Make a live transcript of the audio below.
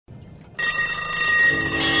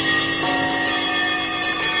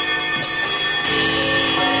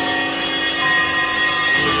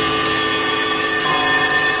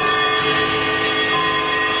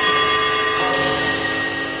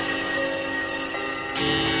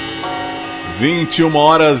21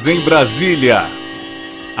 horas em Brasília.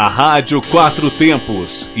 A Rádio Quatro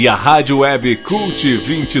Tempos e a Rádio Web Cult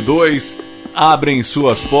 22 abrem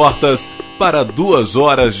suas portas para 2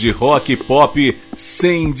 horas de rock e pop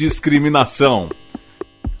sem discriminação.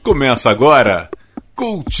 Começa agora,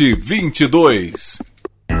 Cult 22.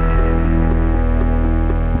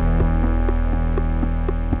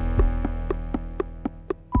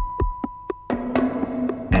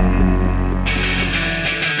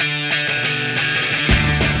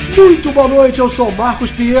 Muito boa noite, eu sou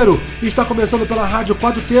Marcos Pinheiro e está começando pela Rádio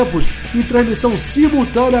Quatro Tempos, em transmissão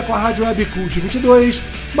simultânea com a Rádio Web Cult 22,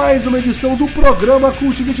 mais uma edição do programa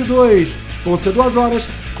Cult 22. Vão ser 2 horas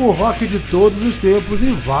com rock de todos os tempos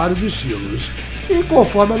em vários estilos. E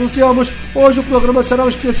conforme anunciamos, hoje o programa será um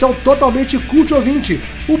especial totalmente Cult Ouvinte,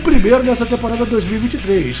 o primeiro nessa temporada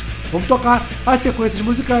 2023. Vamos tocar as sequências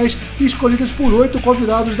musicais escolhidas por 8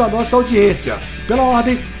 convidados da nossa audiência. Pela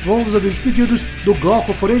ordem, vamos ouvir os pedidos do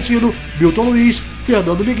Glauco Florentino, Milton Luiz,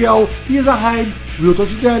 Fernando Miguel, Isa Haim, Wilton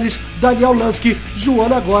Fidelis, Daniel Lansky,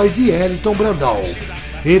 Joana Góes e Eliton Brandão.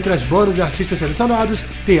 Entre as bandas e artistas selecionados,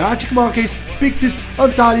 tem Arctic Monkeys, Pixies,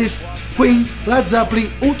 Antares, Queen, Led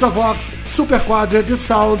Zeppelin, Ultravox, Superquadra, The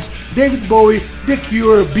Sound, David Bowie, The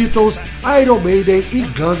Cure, Beatles, Iron Maiden e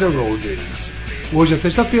Guns N' Roses. Hoje é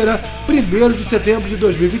sexta-feira, 1º de setembro de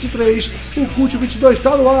 2023, o Cult 22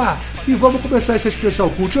 está no ar e vamos começar esse especial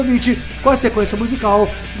Cult Ouvinte com a sequência musical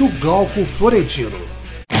do Glauco Florentino.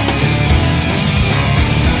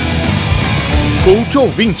 Cult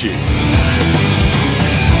Ouvinte.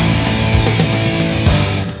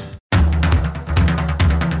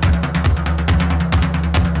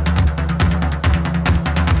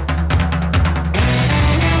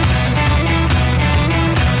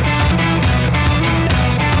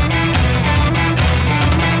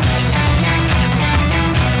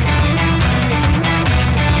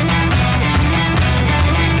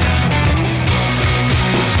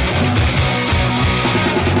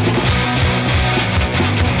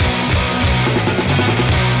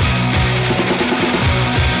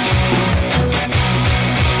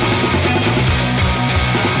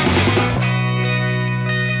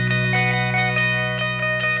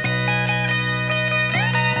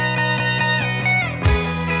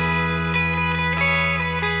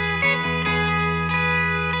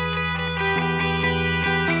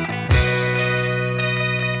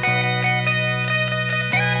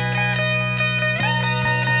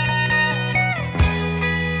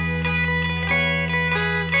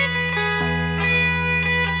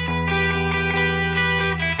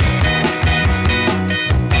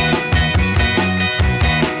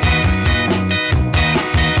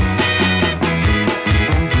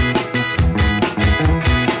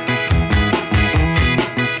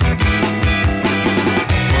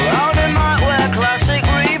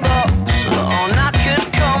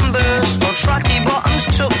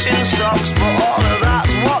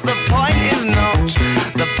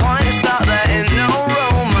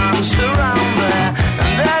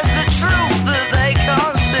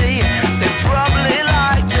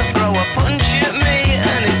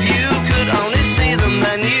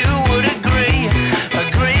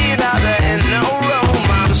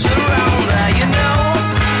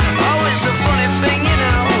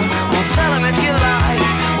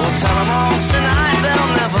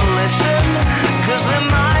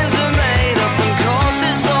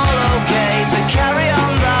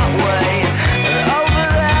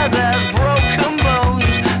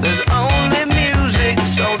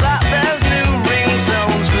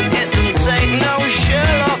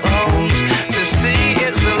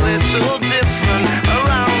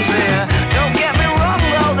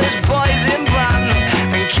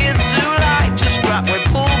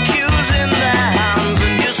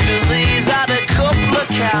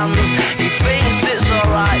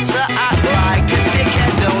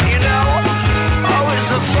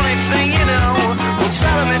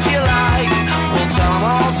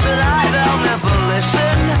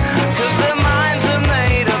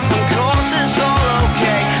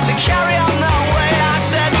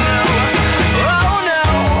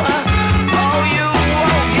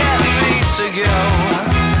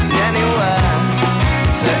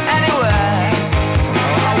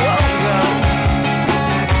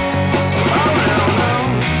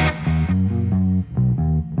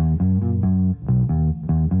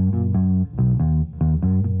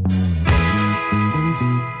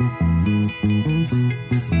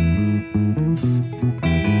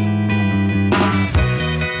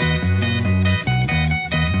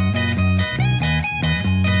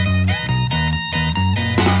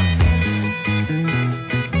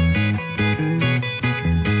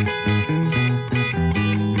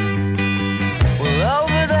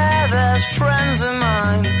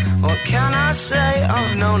 I say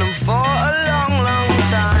I've known them for a long, long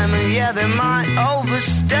time. And yeah, they might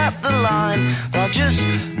overstep the line, but I just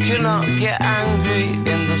cannot get angry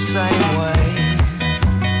in the same way.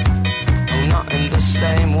 Oh, not in the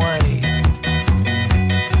same way.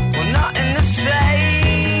 Well, not in the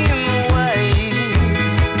same way.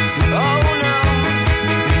 Oh no,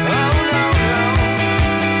 oh no, no.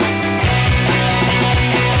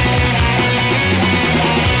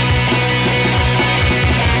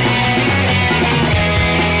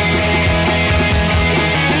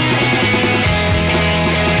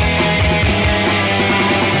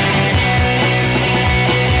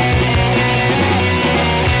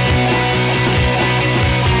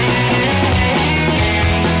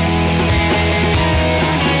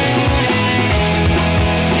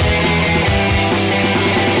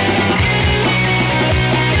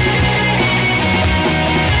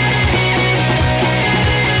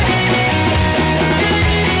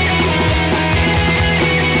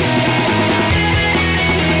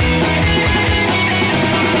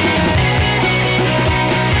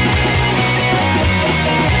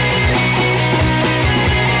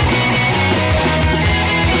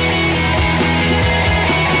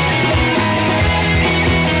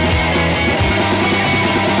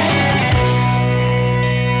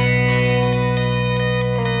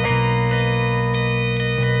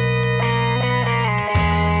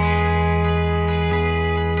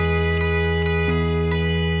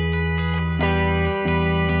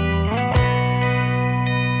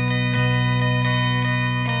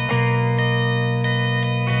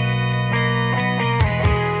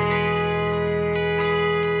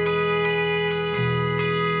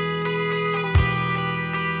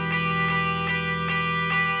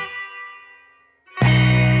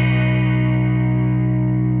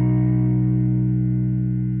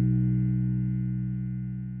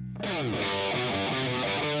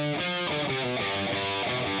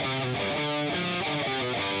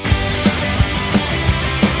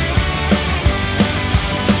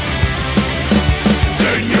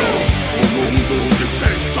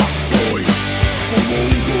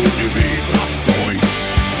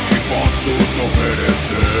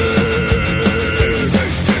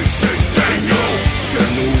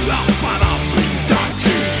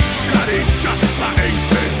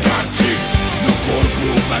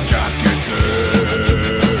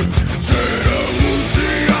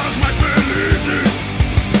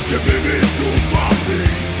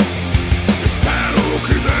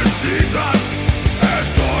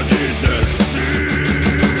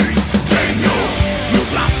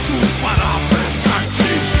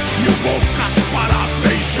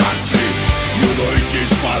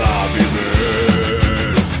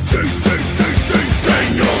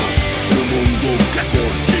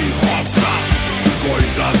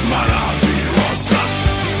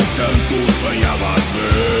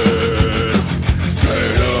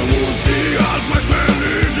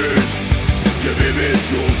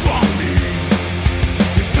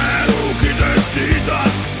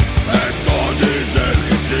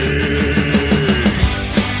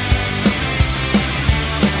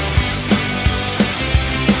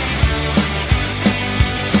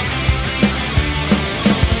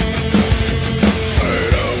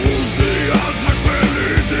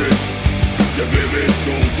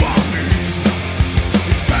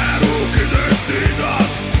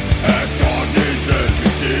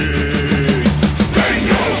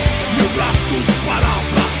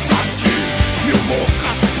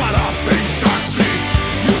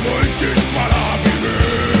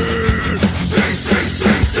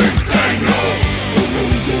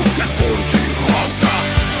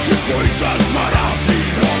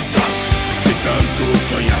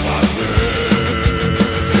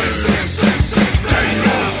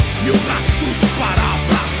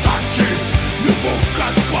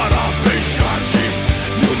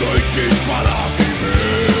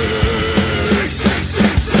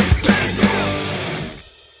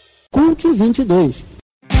 Cult 22.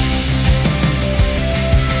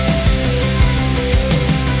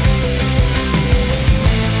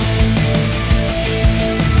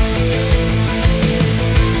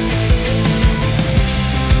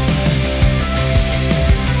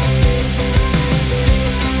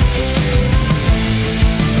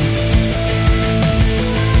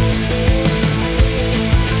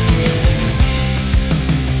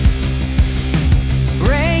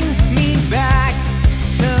 Bring me back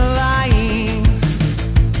to life.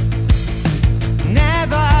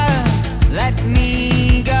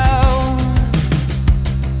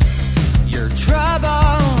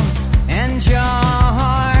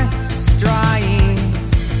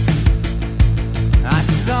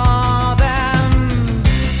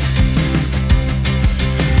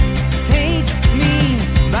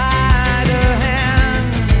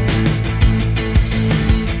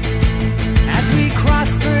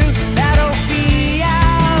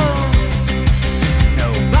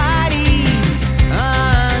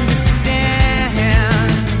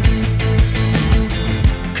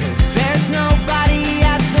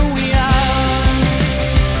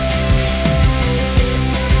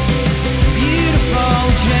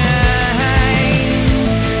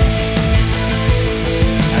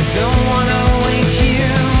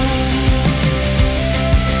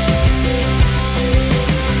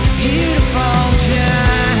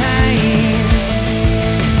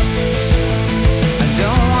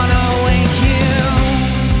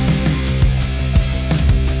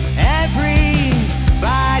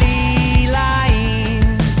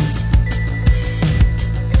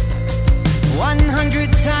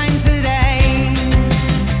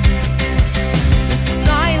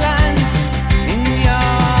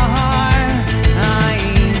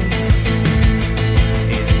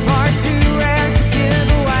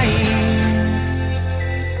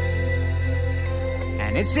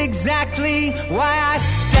 and it's exactly why I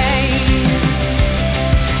stay.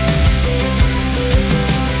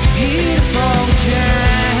 Beautiful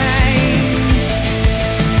James,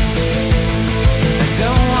 I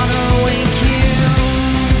don't wanna wake you.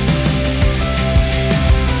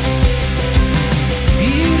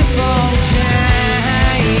 Beautiful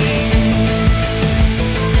James,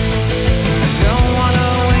 I don't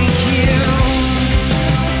wanna wake you.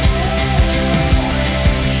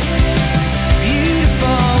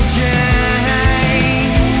 Beautiful James,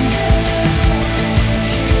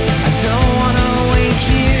 I don't wanna wake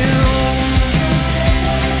you.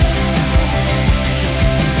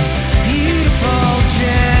 Beautiful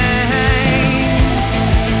James,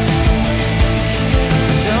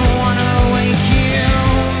 I don't wanna wake you.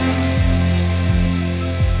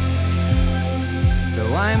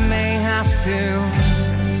 Though I may have to,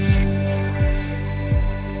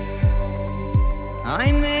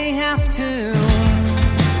 I may have to,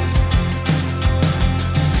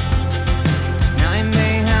 I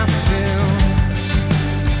may have to.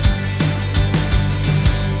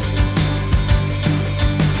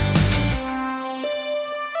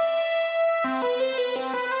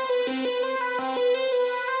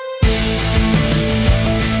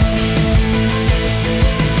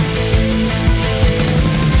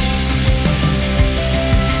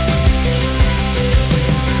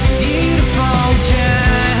 Beautiful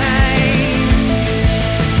James,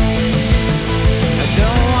 I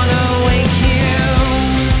don't wanna wake you.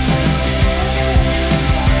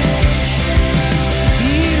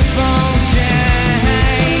 Beautiful James,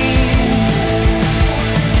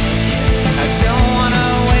 I don't wanna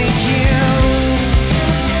wake you.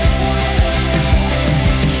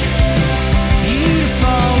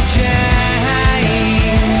 Beautiful James,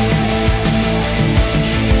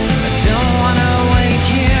 I don't wanna wake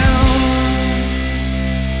you.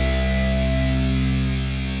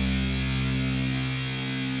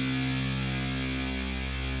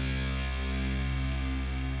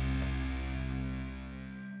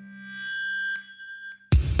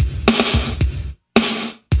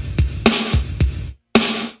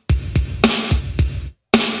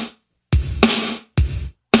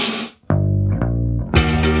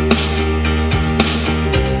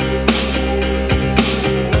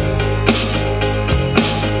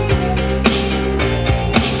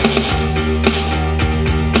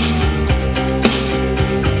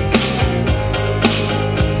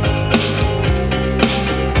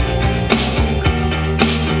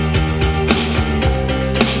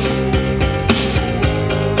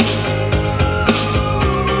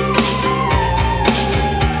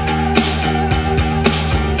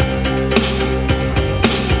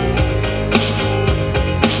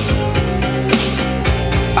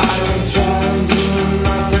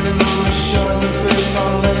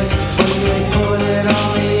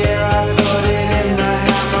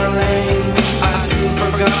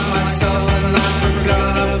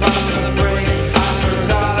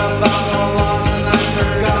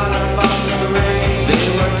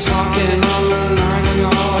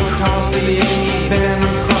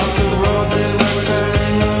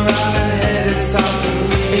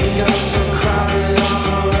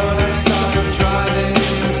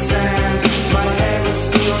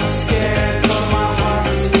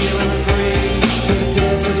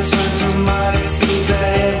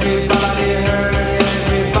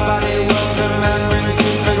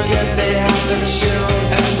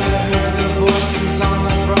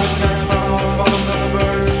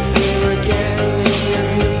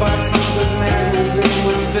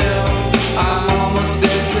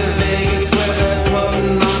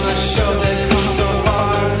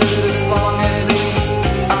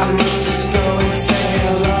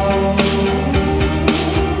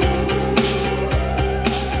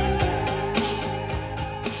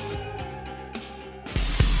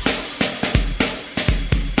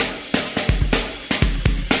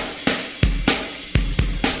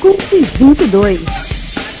 Cult 22.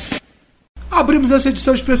 Abrimos essa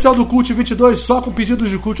edição especial do Cult 22 só com pedidos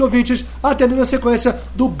de Cult ouvintes, atendendo a sequência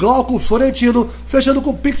do Glauco Florentino, fechando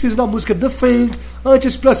com Pixies na música The Thing,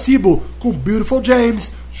 antes Placebo com Beautiful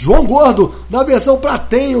James, João Gordo na versão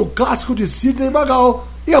pratenho, clássico de Sidney Magal,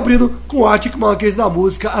 e abrindo com Arctic Monkeys na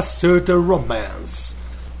música A Certain Romance.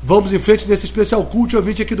 Vamos em frente nesse especial Cult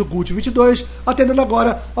ouvinte aqui do Cult 22, atendendo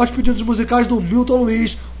agora aos pedidos musicais do Milton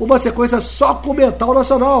Luiz, uma sequência só com metal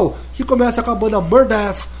nacional, que começa com a banda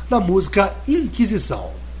Murdeath na música Inquisição.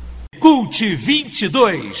 Cult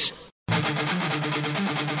 22.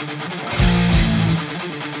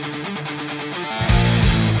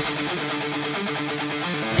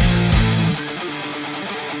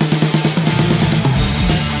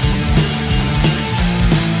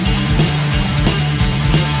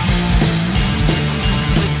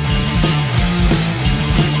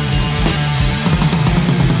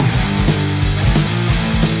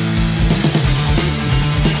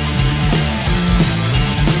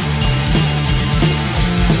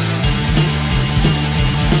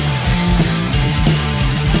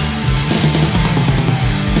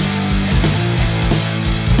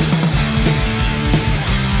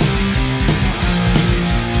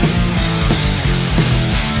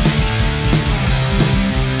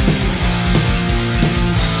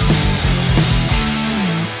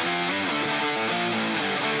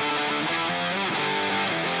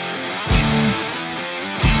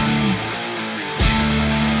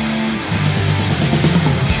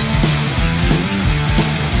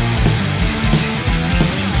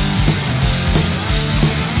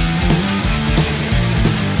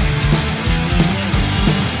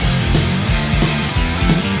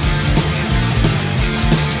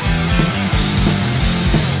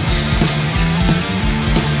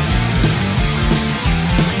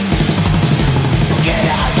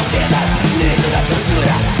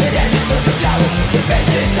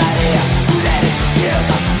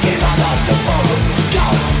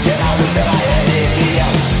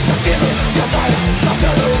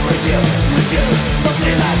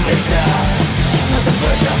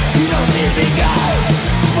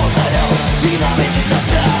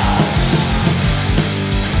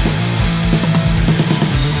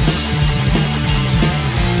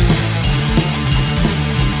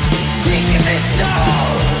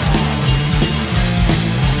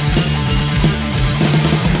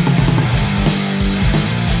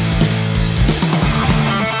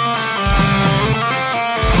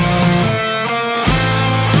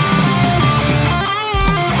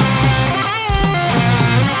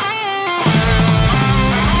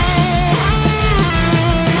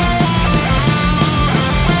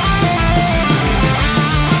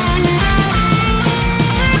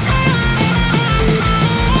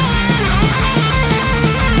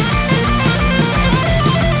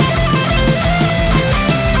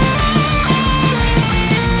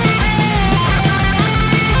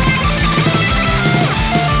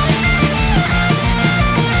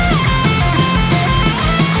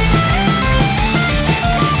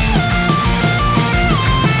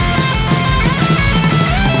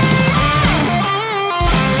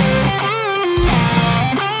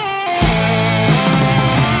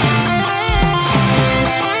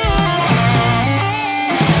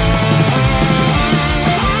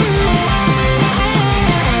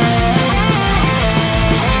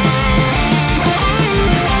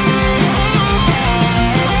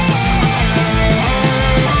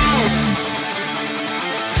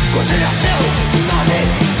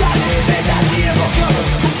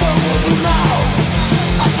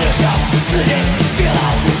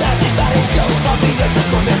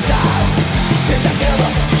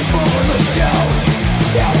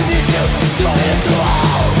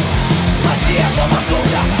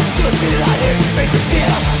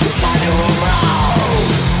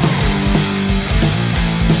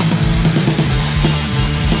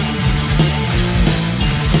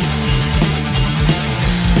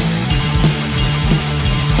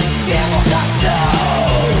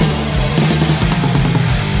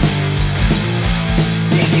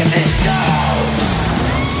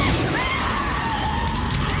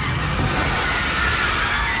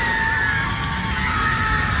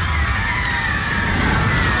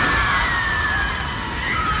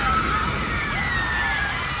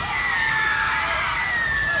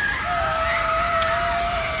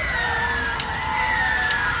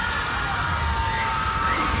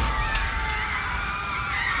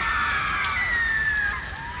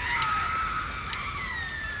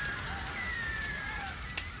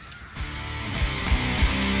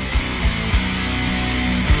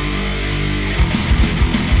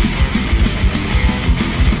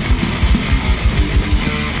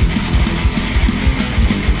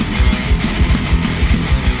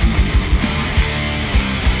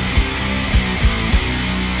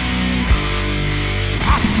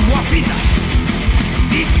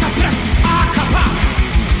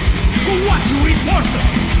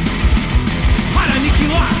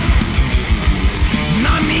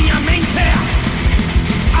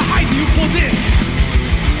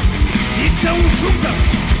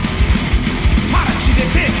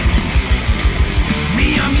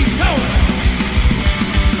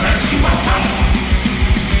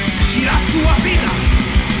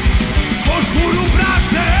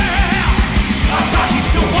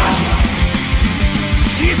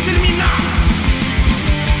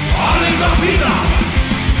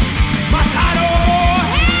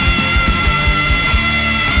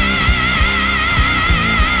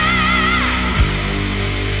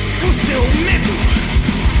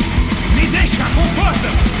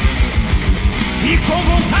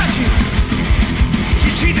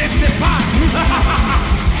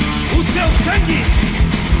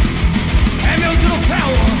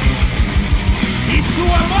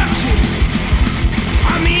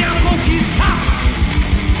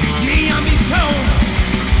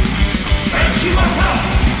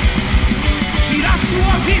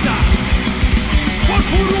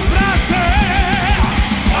 puro prazer.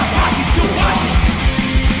 Ataque selvagem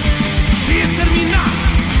de exterminar.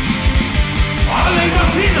 Além da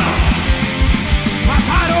vida,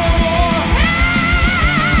 matar ou morrer.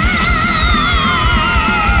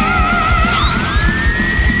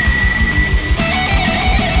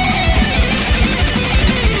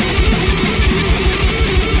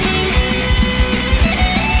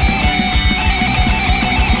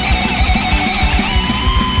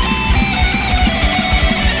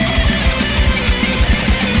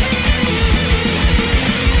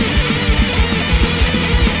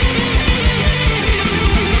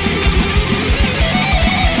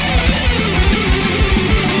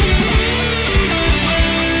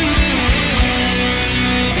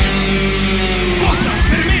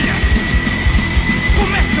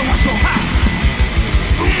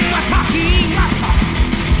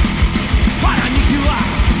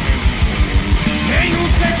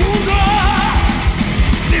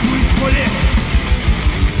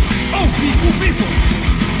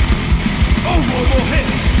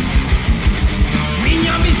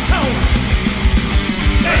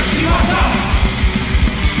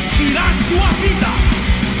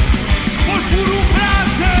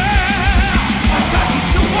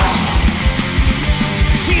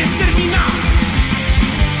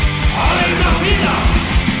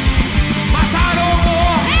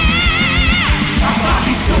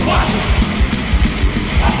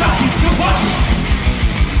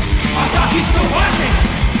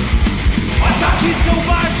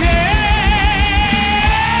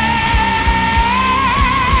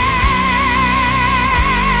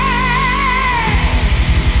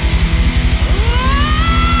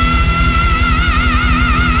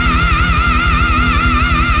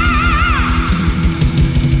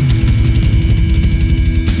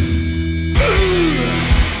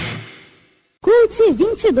 Cult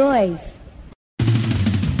 22.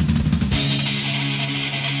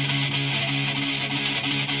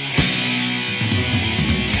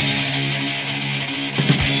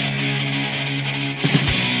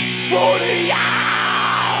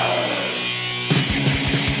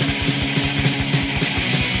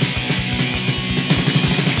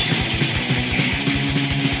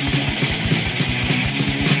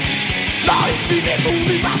 No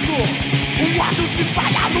universo, um ágil se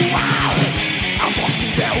espalha no ar. A morte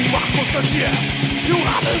é uma constante e o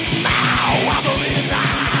animal a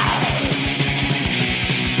dominar.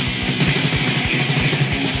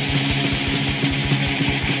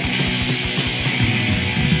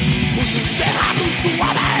 Os cerrados do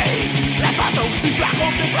além levantam-se pra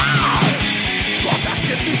contemplar. Contra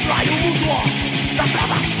que destrói o mundo das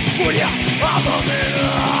trevas, fúria a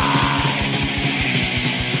dominar.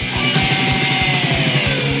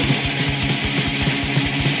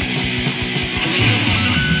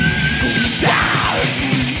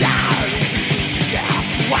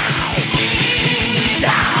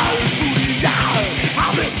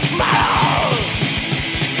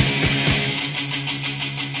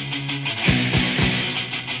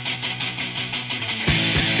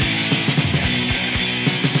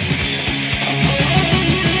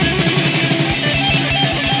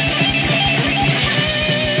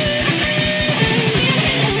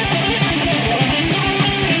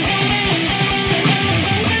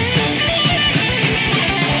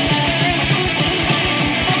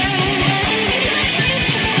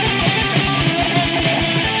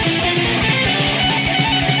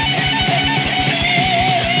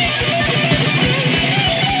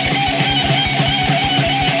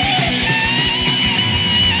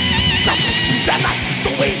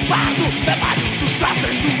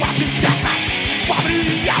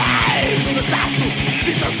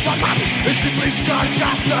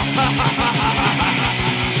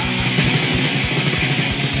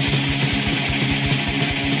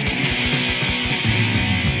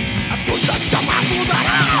 As coisas jamais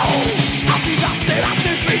mudarão. A vida será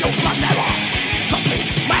sempre um flagelo. Só tem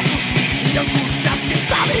medos e angústias que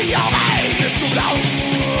sabem ao bem descobrirão.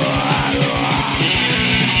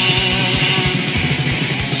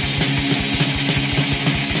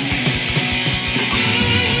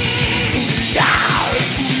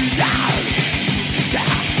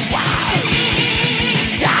 Wow.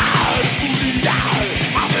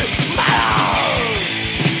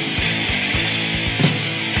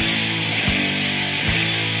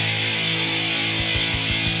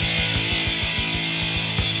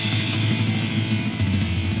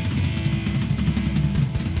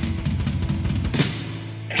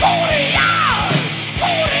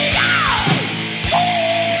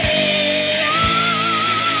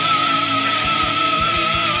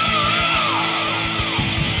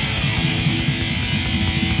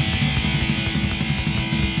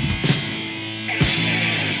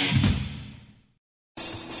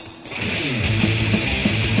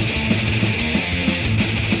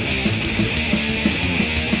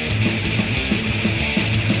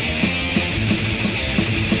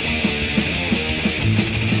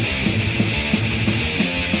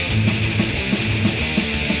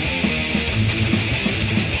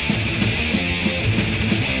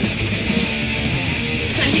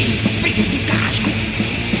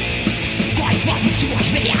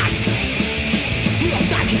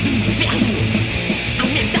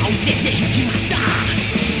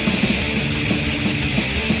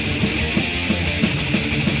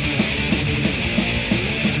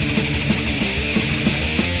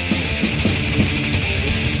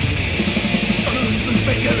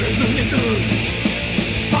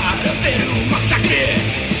 unidos para ver o massacre.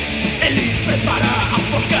 Ele prepara a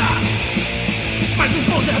forca, mas o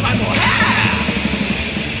poder vai morrer.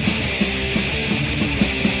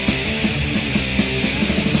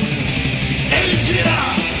 Ele tira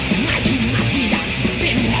mais uma vida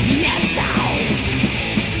pelo heavy metal.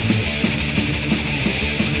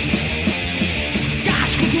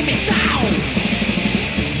 Casco do metal.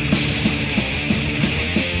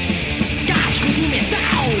 Casco do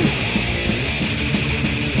metal.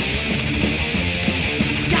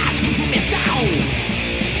 Casco do metal.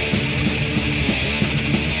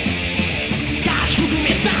 Casco do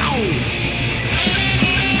metal.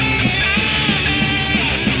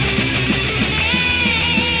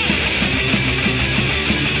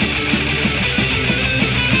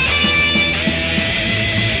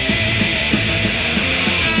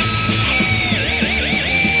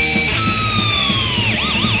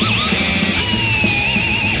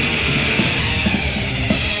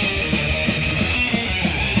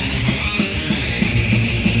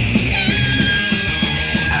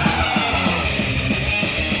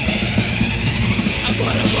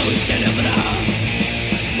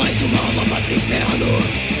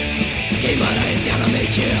 Queimará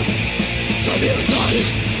eternamente sob os olhos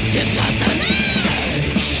de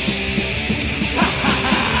Satanás.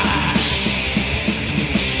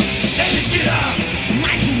 Ele tira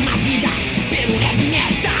mais uma vida pelo heavy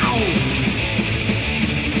metal.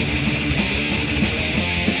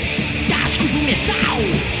 Casco do metal.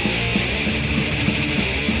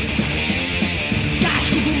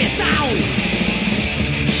 Casco do metal.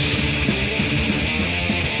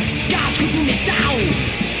 Casco do metal.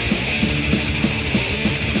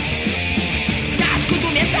 Casco do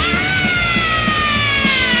metal.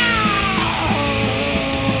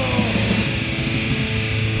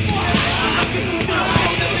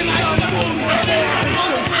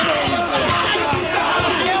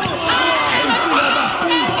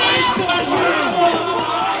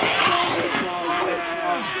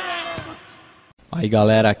 Aí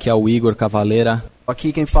galera, aqui é o Igor Cavaleira.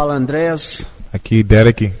 Aqui quem fala é Andrés. Aqui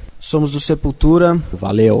Derek. Somos do Sepultura.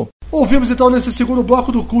 Valeu. Ouvimos então nesse segundo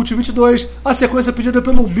bloco do Cult 22 a sequência pedida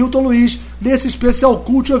pelo Milton Luiz nesse especial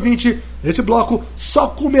Cult Ouvinte. Nesse bloco só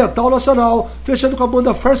com metal nacional, fechando com a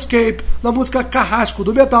banda Farscape na música Carrasco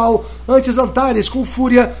do Metal, antes Antares com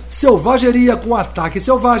Fúria, Selvageria com Ataque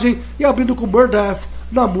Selvagem e abrindo com Murdeath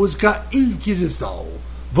na música Inquisição.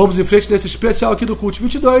 Vamos em frente nesse especial aqui do Cult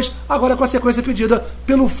 22, agora com a sequência pedida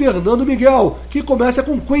pelo Fernando Miguel, que começa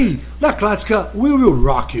com Queen na clássica We Will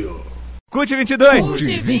Rock You. Cult 22. Cult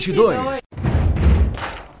 22.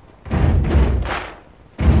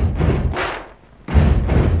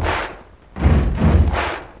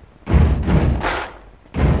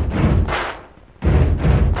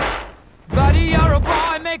 Buddy, you're a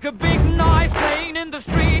boy, make a big noise playing in the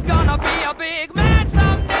street. Gonna be a big man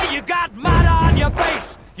someday. You got mud on your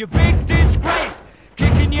face, you big disgrace.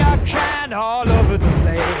 Kicking your can all over the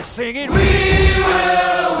place, singing we will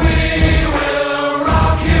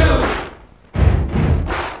rock you.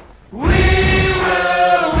 We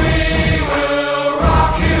will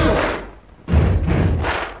rock you.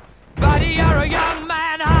 Buddy, you're a young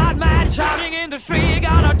man, hard man, shouting in the street. You're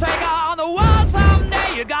gonna take on the world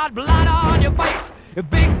someday. You got blood on your face, a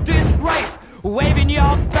big disgrace, waving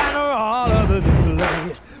your banner all over the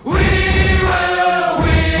place. We will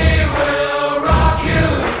rock you.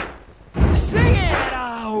 Sing it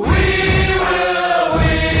out. We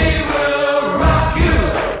will rock you.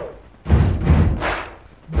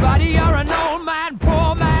 Buddy, you're an old man,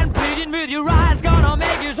 poor man, pleading with your eyes, gonna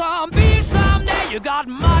make you zombie someday. You got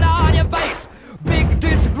mud on your face, big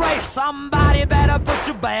disgrace. Somebody better put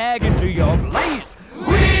your bag into your place.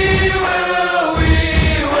 We will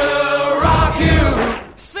rock you.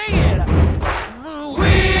 Sing it.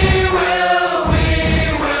 We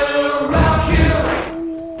will rock you.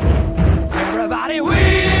 Everybody, we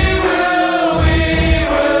will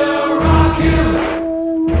rock you.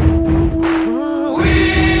 We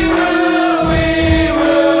will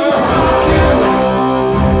rock you.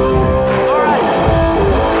 All right.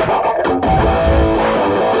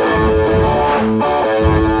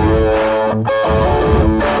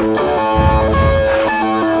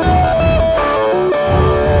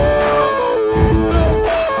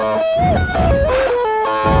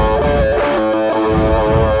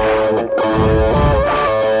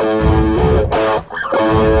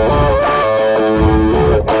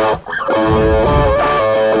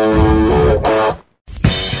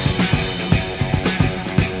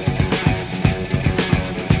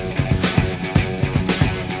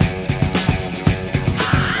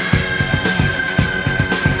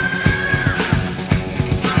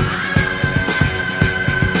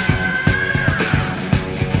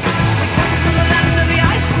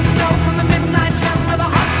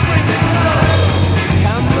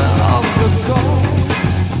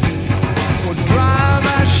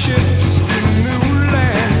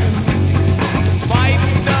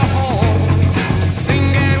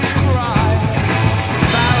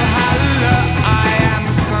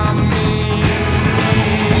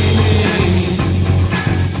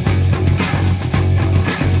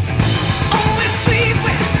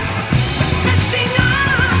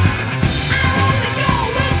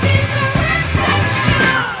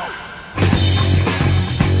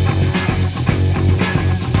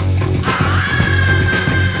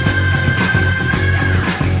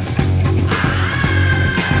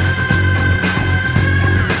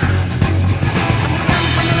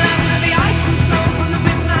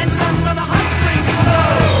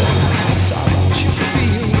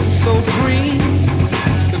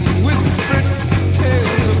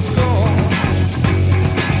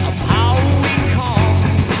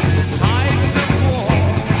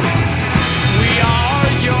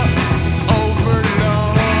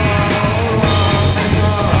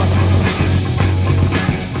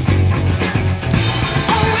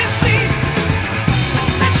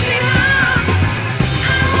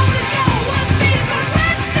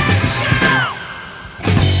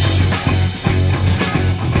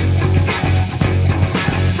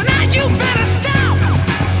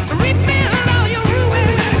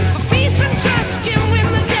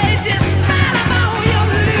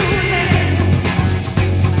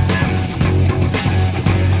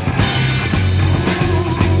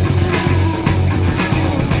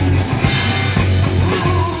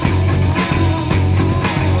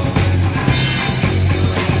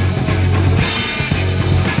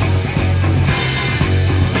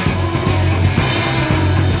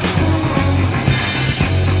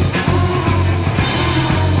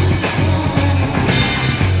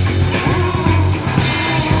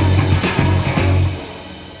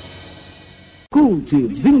 Cult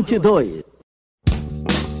 22.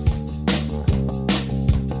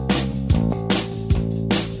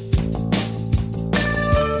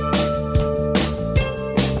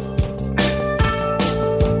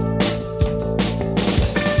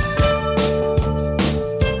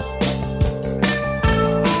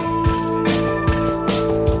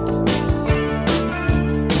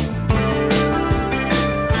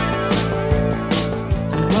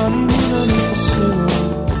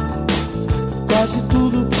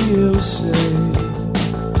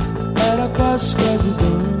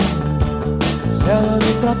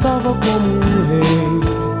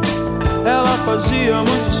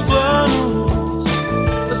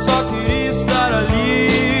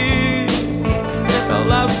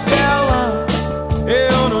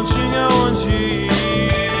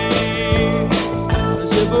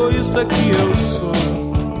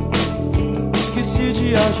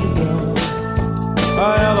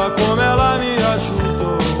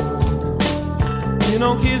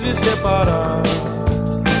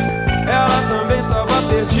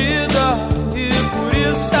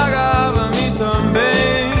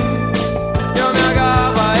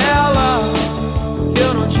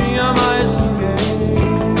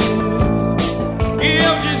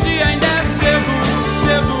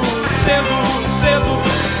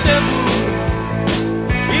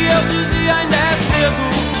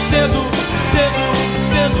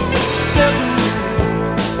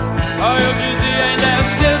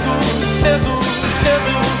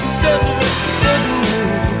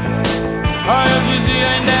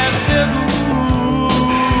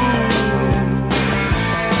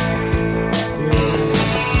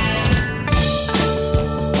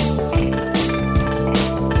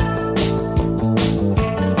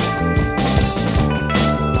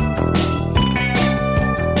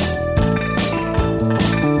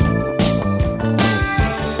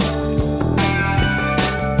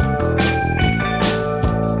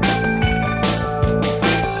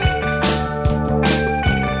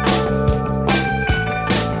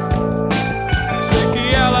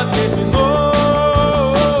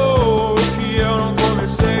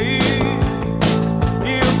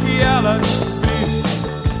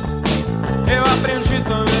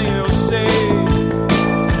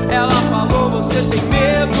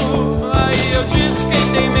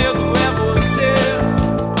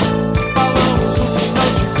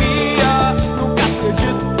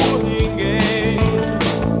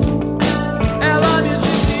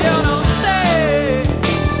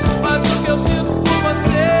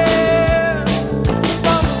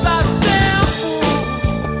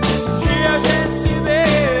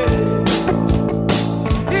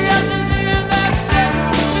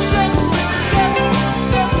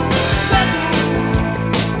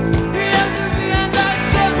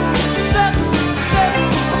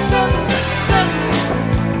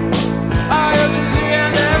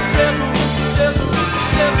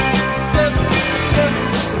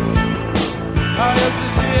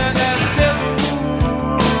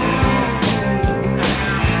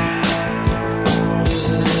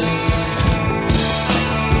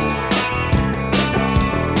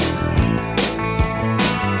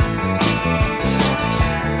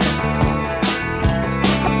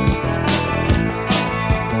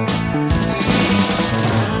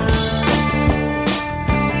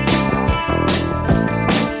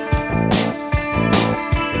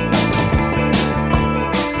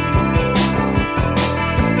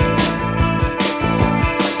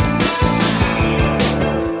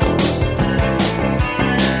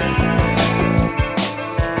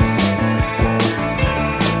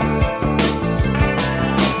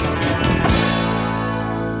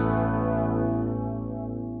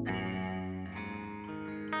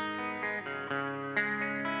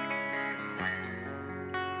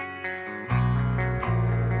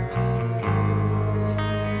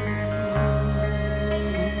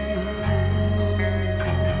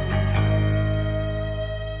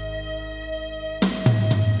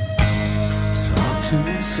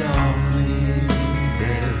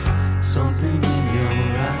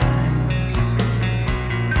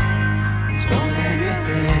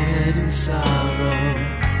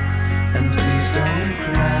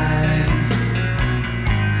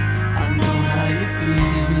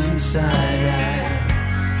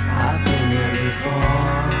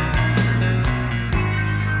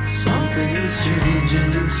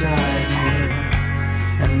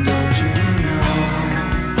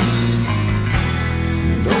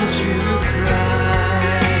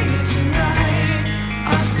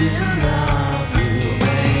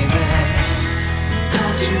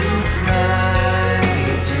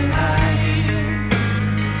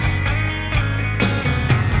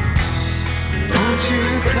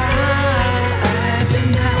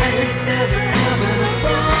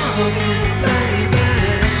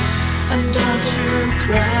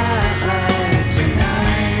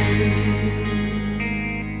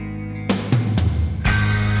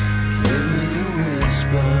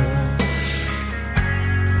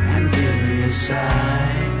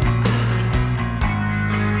 side.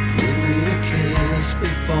 Give me a kiss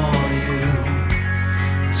before you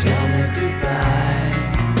tell me goodbye.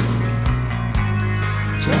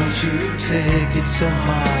 Don't you take it so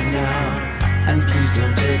hard now, and please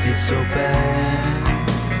don't take it so bad.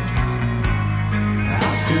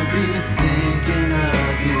 I'll still be thinking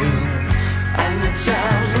of you and the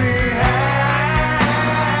times we had,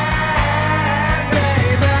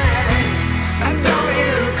 baby. And don't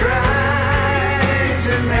you cry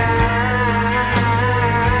tonight.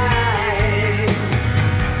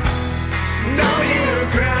 Don't you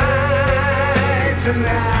cry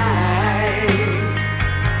tonight.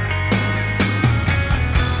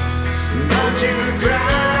 Don't you cry.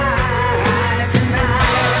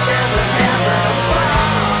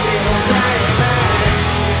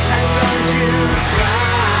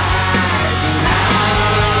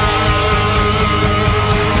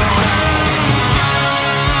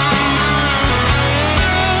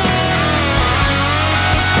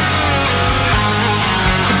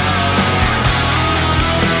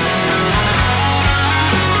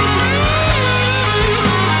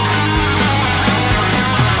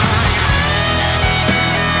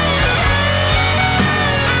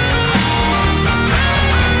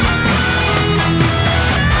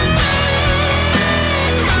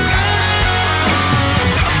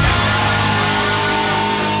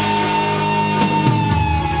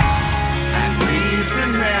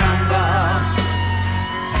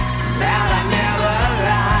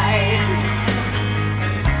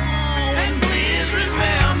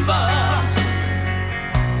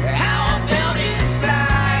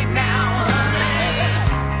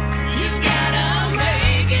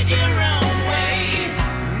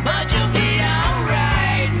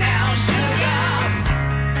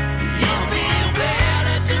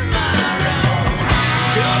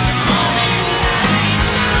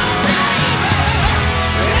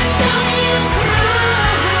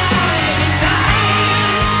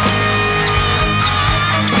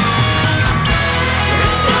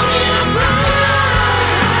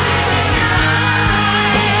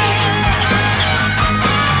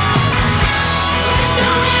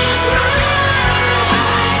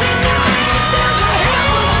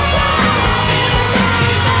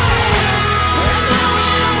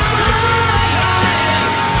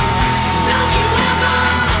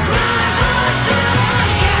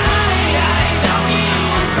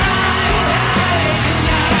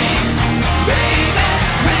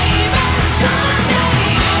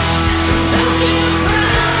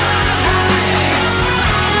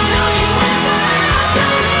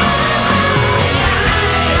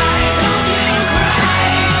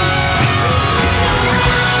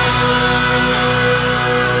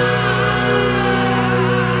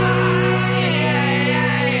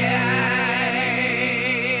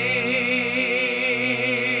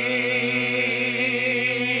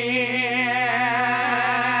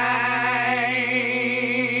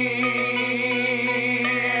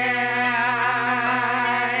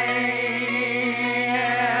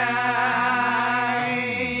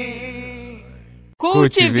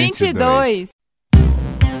 Cult 22.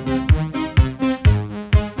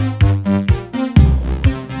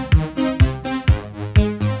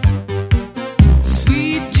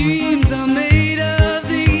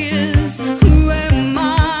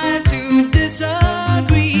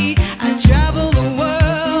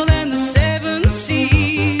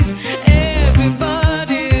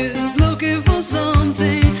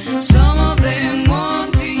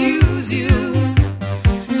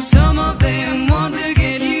 Some of them want to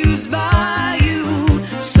get used by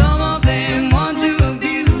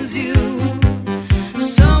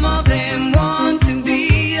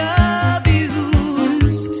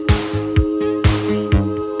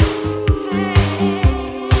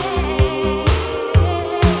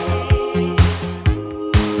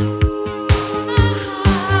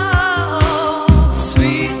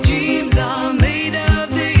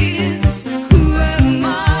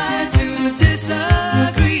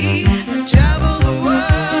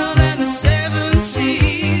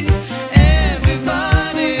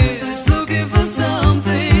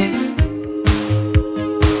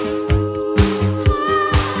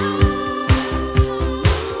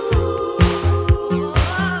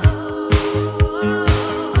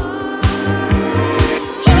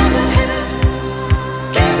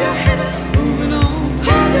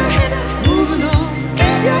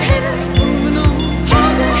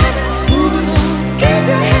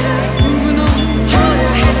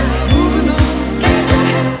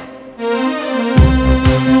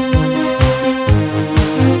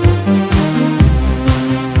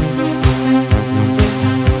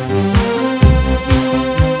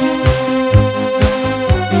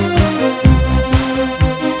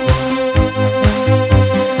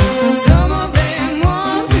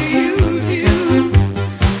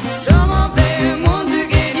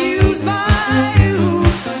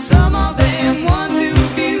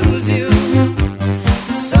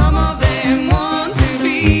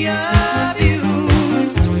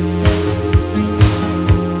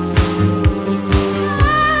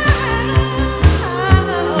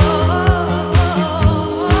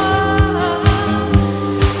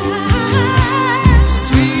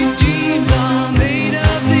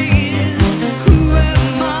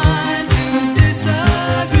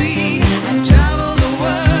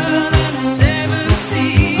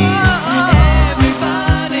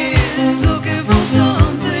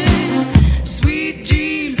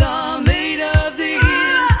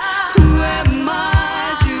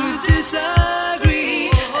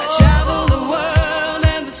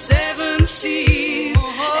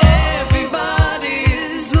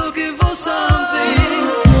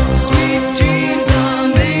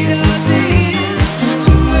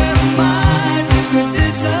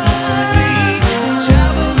disagree.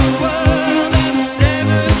 Travel the world and the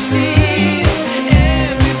seven seas.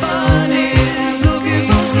 Everybody's looking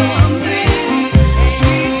for something.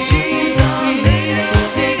 Sweet dreams are made of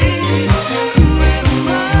these. Who am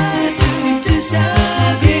I to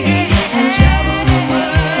disagree? Travel the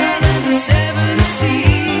world and the seven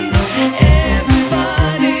seas.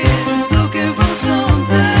 Everybody's looking for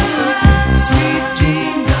something. Sweet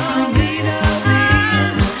dreams are made of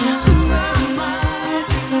these. Who am I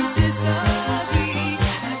to disagree?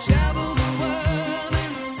 I travel the world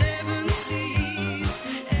and the seven seas.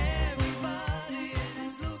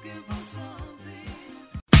 Everybody's looking for something.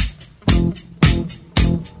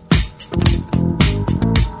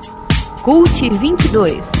 Cult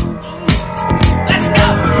 22.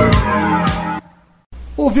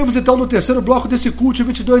 Ouvimos então no terceiro bloco desse Cult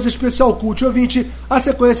 22 especial Cult Ouvinte a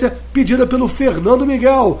sequência pedida pelo Fernando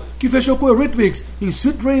Miguel, que fechou com Eurythmics em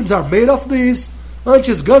Sweet Dreams Are Made of These,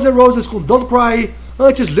 antes Guns N' Roses com Don't Cry,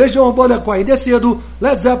 antes Legião Urbana com Ainda é Cedo,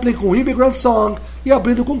 Led Zeppelin com Immigrant Song e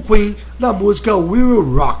abrindo com Queen na música We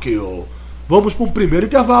Will Rock You. Vamos para um primeiro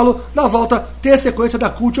intervalo, na volta tem a sequência da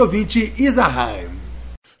Cult Ouvinte Isaheim.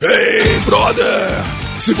 Hey, brother!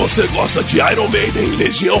 Se você gosta de Iron Maiden,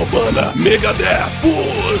 Legião Urbana, Megadeth,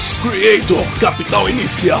 Puss, Creator, Capital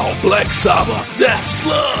Inicial, Black Sabbath, Death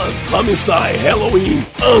Slam, Rammstein, Halloween,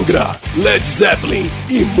 Angra, Led Zeppelin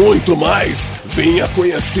e muito mais, venha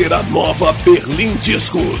conhecer a nova Berlim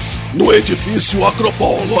Discos. No edifício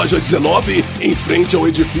Acropol, loja 19, em frente ao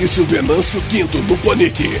edifício Venâncio V, no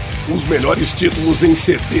Conic. Os melhores títulos em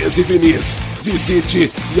CDs e vinis.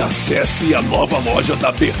 Visite e acesse a nova loja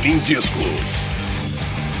da Berlim Discos.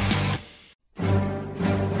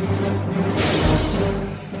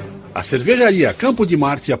 A cervejaria Campo de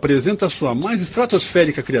Marte apresenta sua mais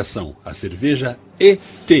estratosférica criação, a cerveja ET,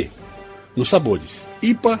 nos sabores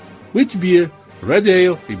IPA, Wheat Beer, Red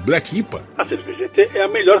Ale e Black IPA. A cerveja ET é a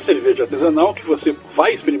melhor cerveja artesanal que você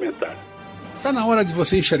vai experimentar. Está na hora de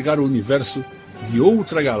você enxergar o universo de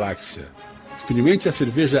outra galáxia. Experimente a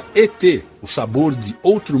cerveja ET, o sabor de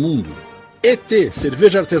outro mundo. ET,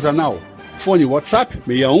 cerveja artesanal. Fone WhatsApp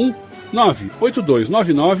 61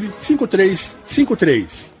 98299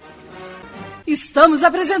 5353. Estamos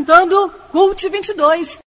apresentando Cult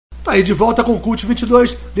 22. Tá aí de volta com o Cult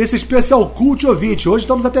 22, desse especial Cult Ouvinte. Hoje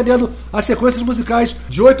estamos atendendo as sequências musicais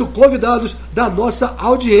de 8 convidados da nossa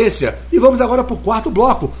audiência. E vamos agora para o quarto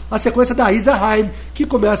bloco, a sequência da Isaheim, que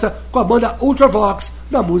começa com a banda Ultravox,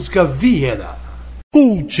 na música Viena.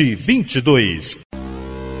 Cult 22.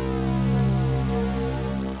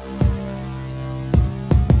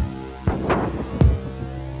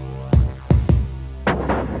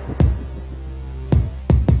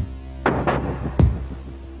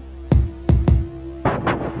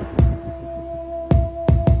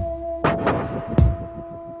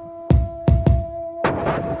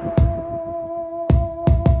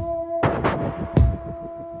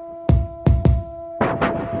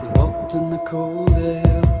 In the cold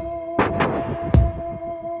air,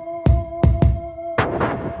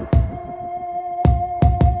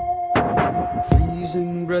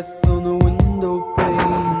 freezing breath on the window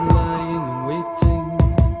pane, lying and waiting.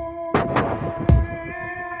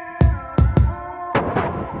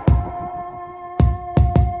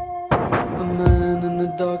 A man in the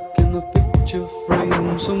dark in a picture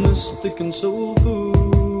frame, so mystic and soulful.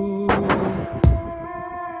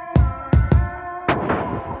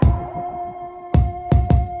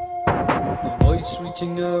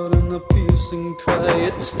 Reaching out in a piercing cry,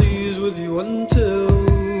 it stays with you until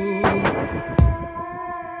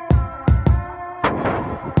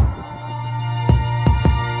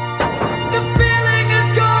the feeling is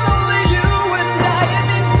gone, only you and I, it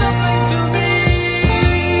means nothing to me.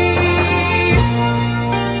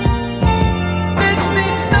 This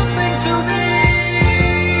means nothing to me.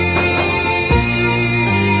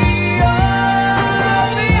 Oh,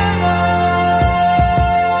 Vienna.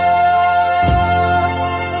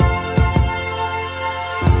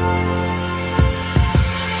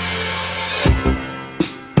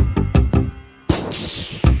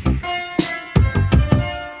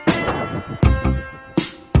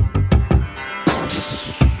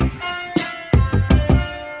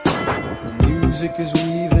 Music is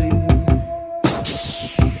weaving,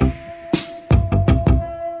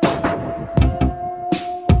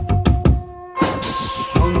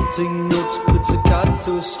 haunting notes,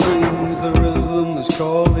 pizzicato strings, the rhythm is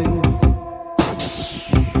calling.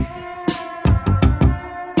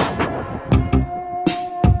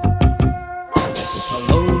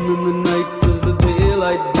 Alone in the night as the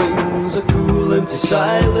daylight brings a cool empty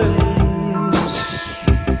silence.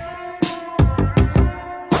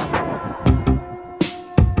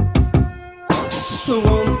 The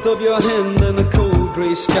warmth of your hand and a cold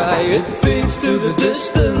grey sky, it fades to the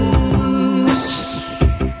distance.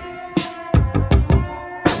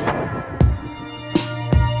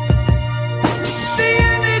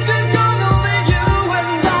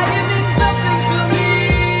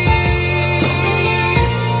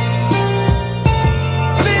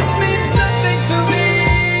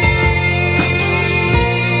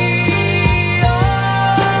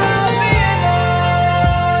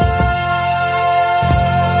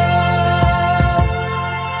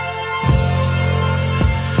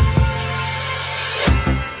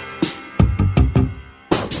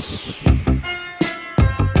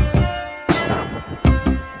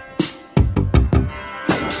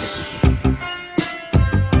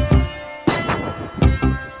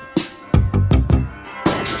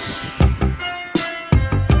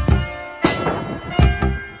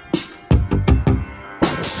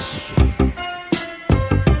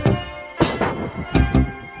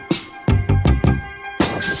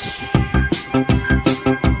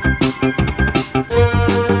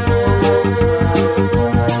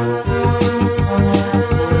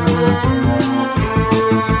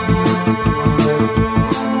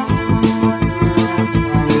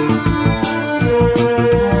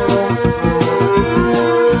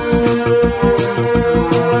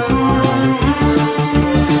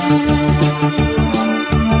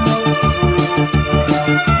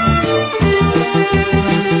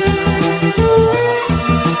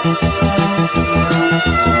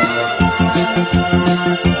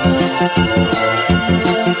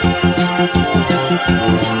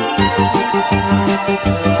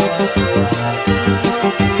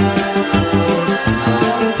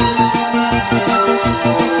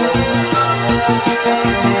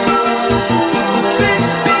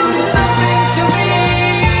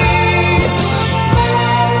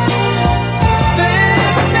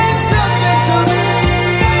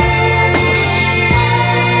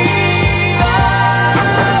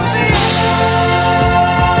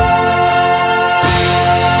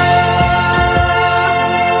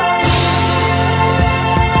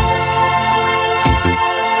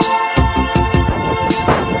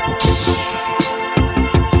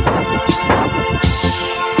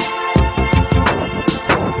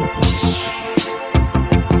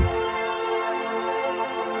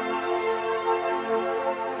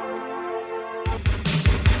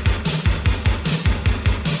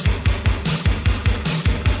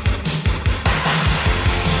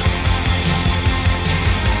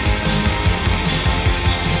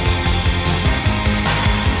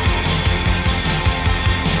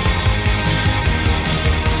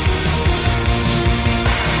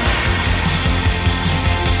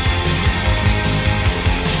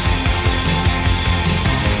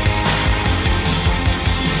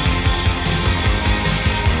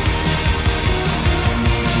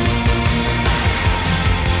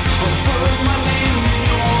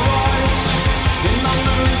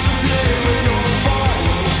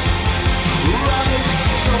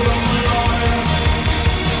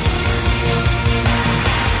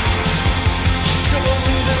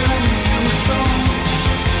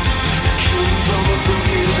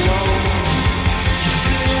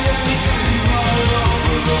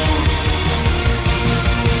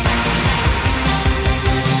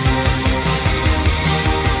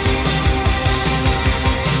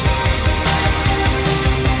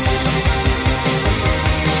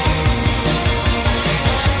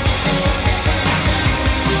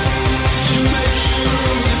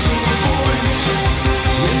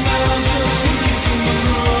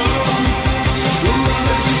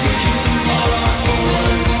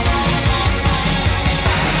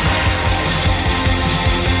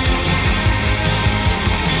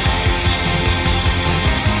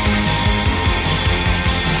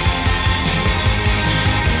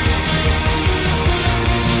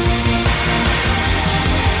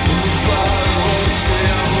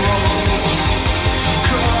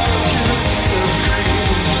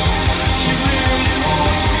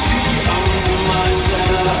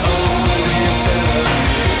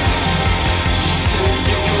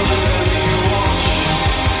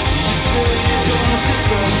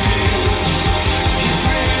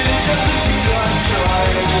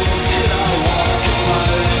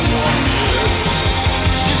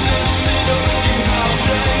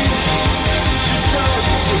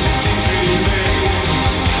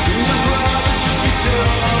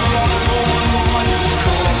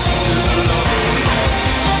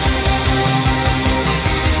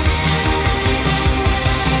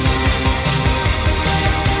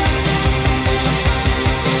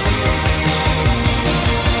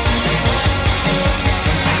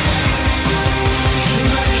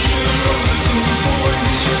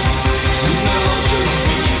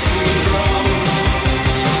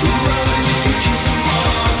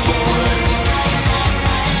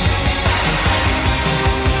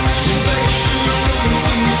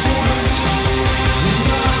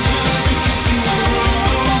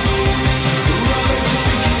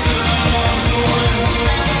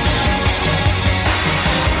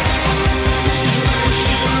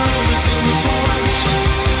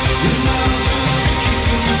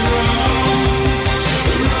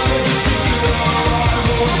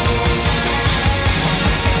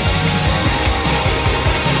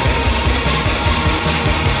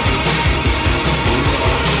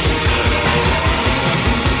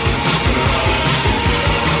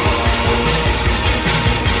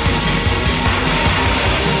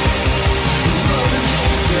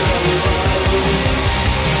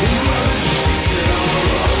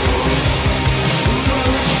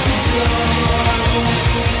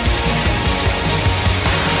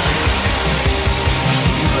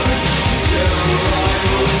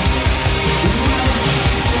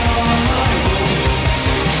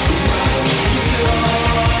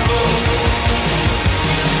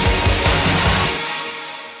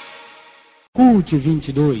 Cult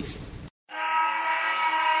 22.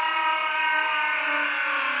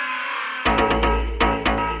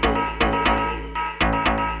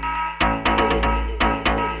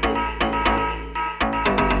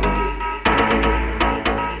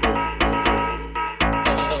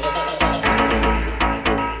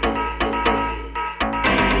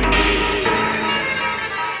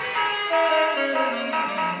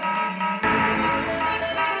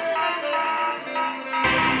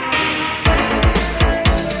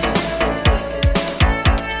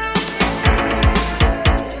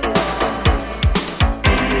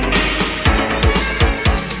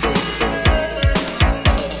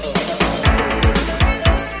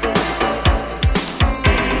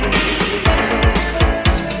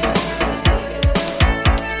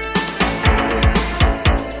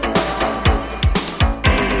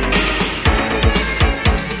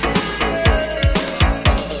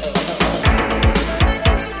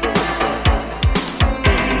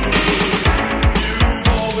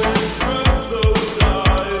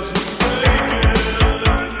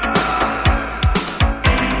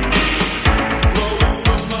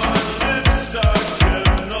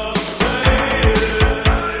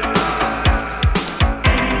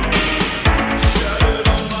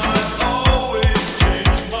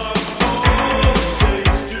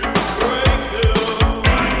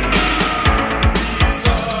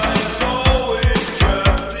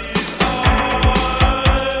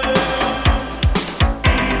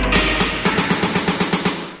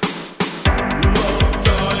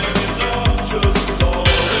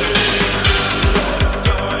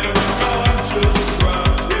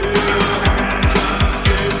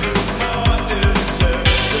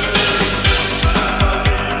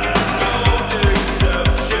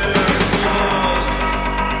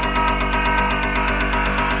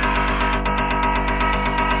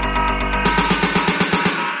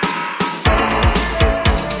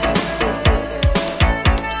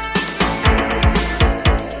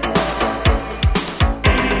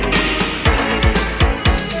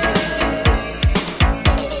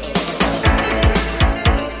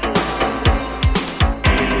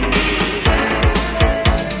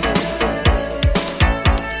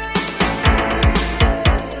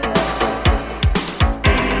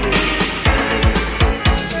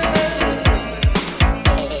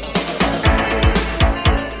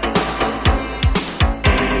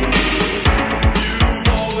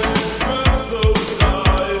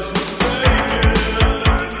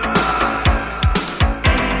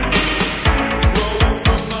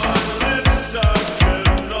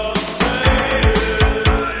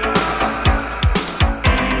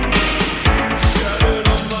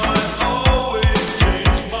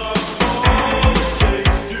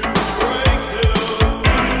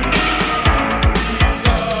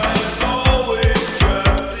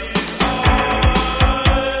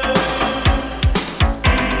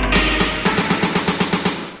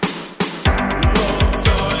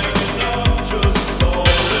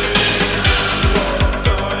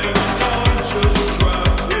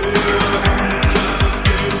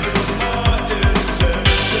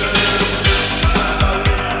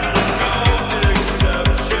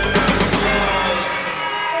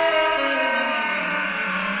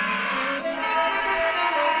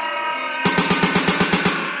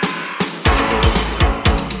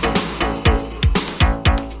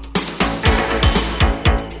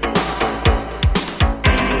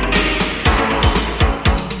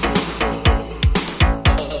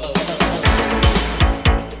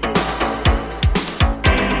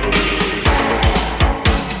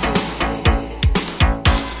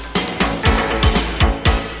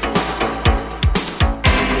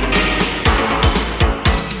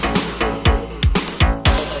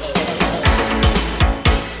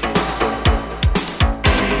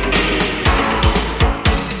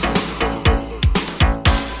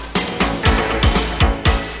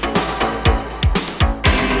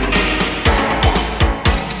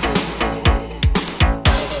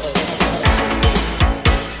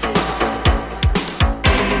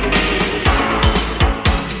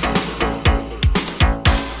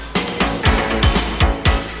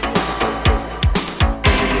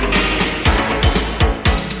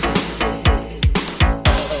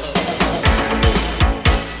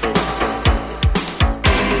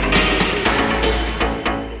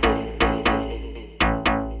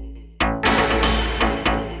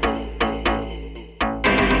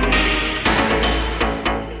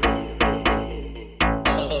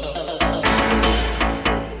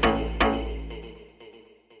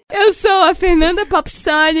 Eu sou a Fernanda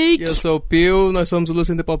Popsonic. Eu sou o Pio, nós somos o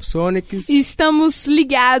Luciano Popsonics. E estamos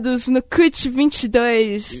ligados no CUT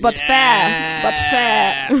 22. Bota fé, bota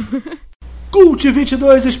fé. Cult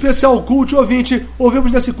 22, especial Cult Ouvinte.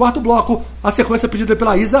 Ouvimos nesse quarto bloco a sequência pedida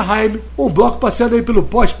pela Isa Haim, um bloco passeando aí pelo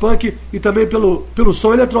post-punk e também pelo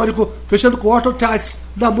som eletrônico, fechando com Orton Tats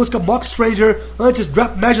da música Mock Stranger, antes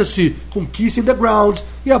Drap Majesty com Kiss in the Ground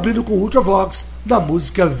e abrindo com Ultravox da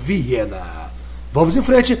música Viena. Vamos em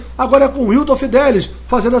frente, agora com Wilton Fidelis,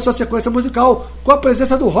 fazendo a sua sequência musical com a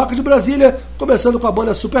presença do rock de Brasília, começando com a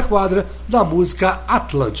banda Super Quadra da música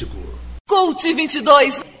Atlântico. Cult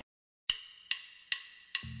 22.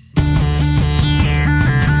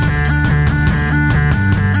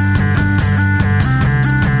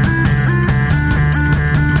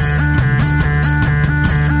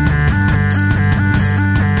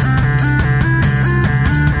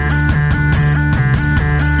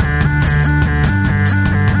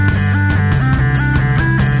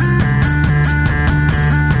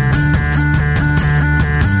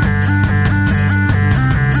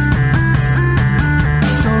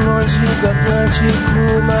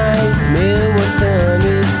 Mas meu oceano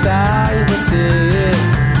está em você.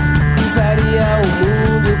 Cruzaria o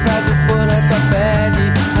mundo pra dispor na tua pele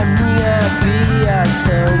a minha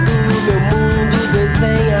criação. Do meu mundo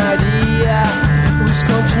desenharia os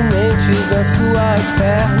continentes nas suas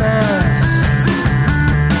pernas,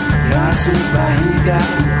 braços, barriga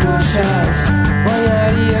e coxas.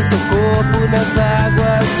 Banharia seu corpo nas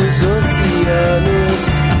águas dos oceanos.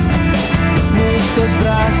 Nos seus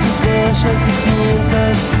braços, manchas e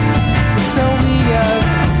pintas são ilhas.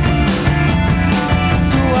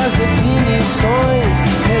 Tuas definições,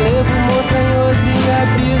 relevo montanhoso e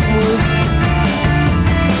abismos.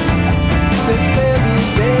 Teus pelos,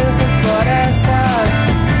 densas florestas.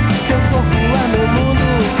 Teu corpo é meu mundo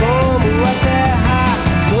como a terra,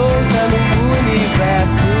 solta no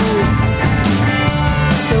universo.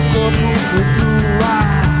 Seu corpo flutua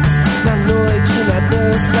na noite, na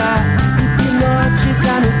dança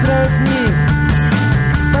hipnótica no transe.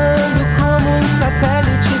 Ando como um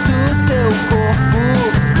satélite do seu corpo.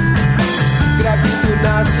 Gravito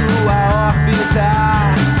na sua órbita.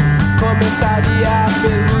 Começaria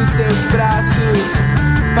pelos seus braços,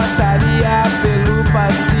 passaria pelo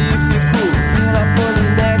Pacífico, pela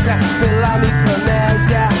Polinésia, pela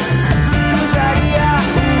Micronésia. Cruzaria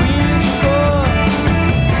o Índico,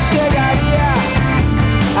 chegaria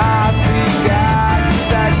à África,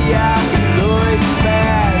 cruzaria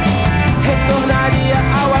retornaria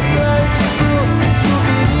ao Atlântico,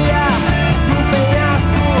 subiria no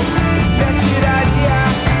penhasco, me atiraria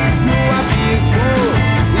no abismo,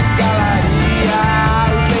 escalaria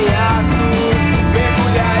o penhasco,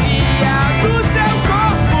 mergulharia no teu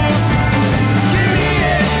corpo, que me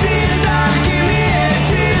excita, que me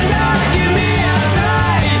excita, que me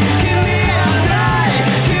atrai, que me atrai,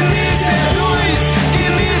 que me seduz, que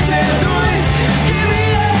me seduz, que me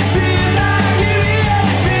excita, que me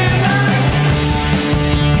excita.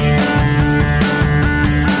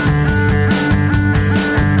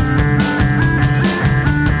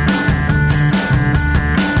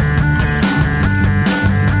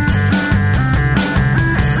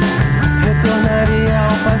 Retornaria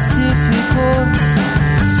ao Pacífico,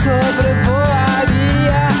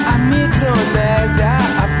 sobrevoaria a Micronésia,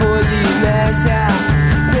 a Polinésia,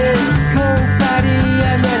 descansaria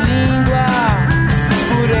minha língua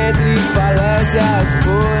por entre falésias,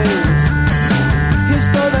 pois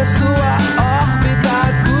estou na sua órbita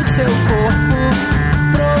do seu corpo,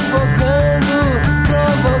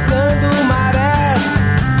 provocando marés.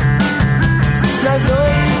 Nas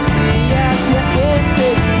noites frias me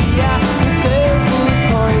aqueceria nos seus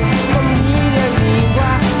vulcões, com minha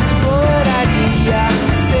língua exploraria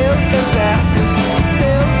seus desertos,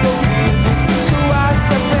 seus ouvidos, suas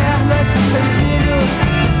cavernas, seus cílios,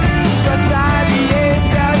 suas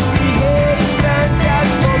saliências e retrâncias,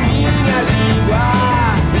 com minha língua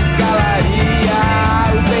escalaria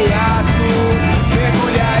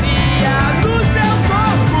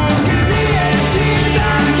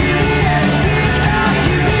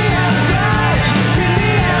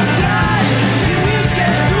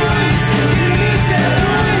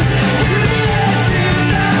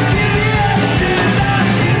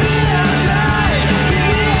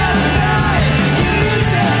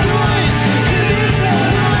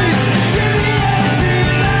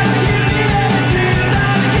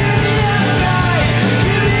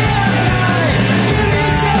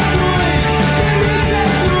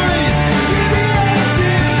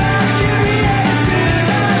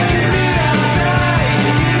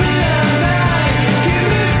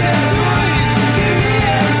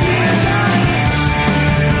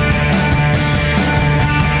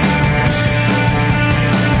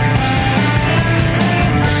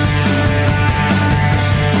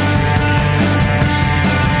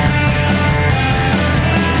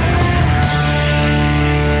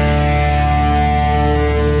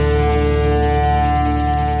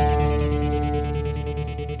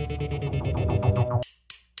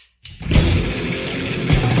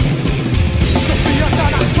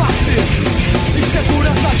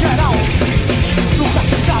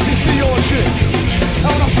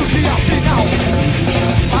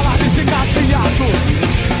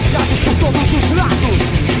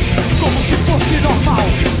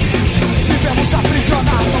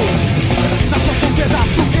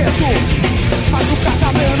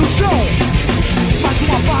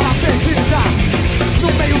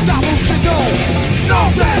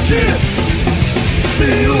se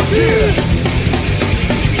iludir.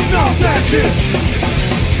 Não tente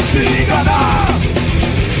se enganar.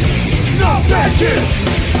 Não tente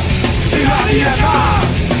se alienar.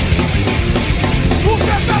 O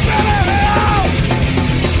verdadeiro é real.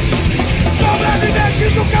 Não deve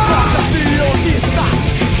identificar. Força sionista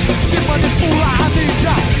que manipula a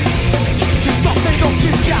mídia, distorcem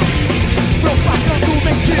notícias, propagando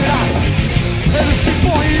mentiras. Eles te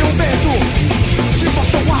põem o medo, te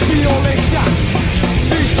mostram a violência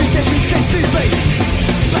e te deixam insensíveis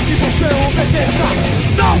pra que você obedeça.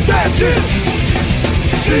 Não tente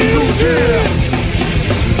se iludir.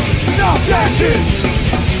 Não tente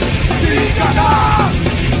se enganar.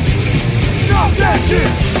 Não tente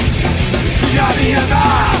se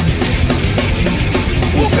alienar.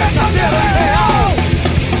 O pesadelo é real.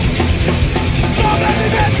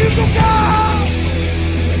 Sobrevivente do caos.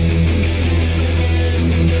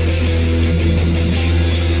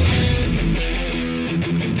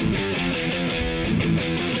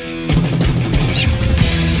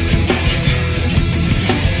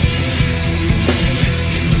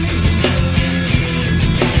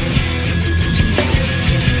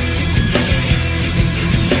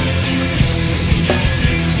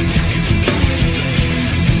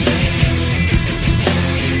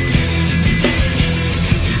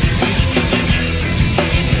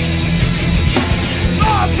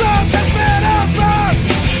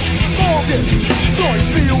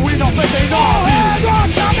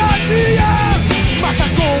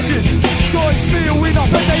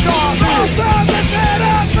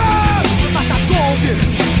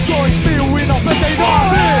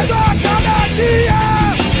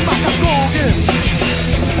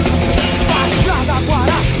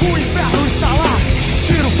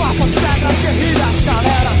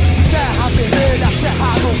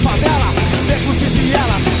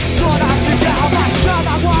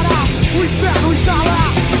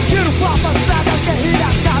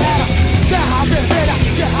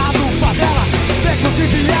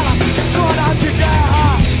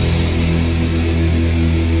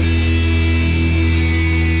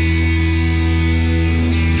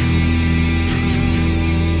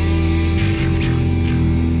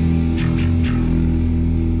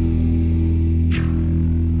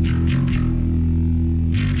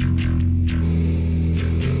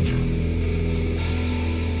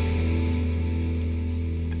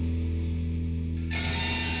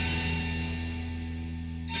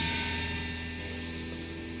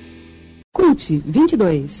 Cult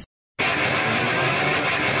 22.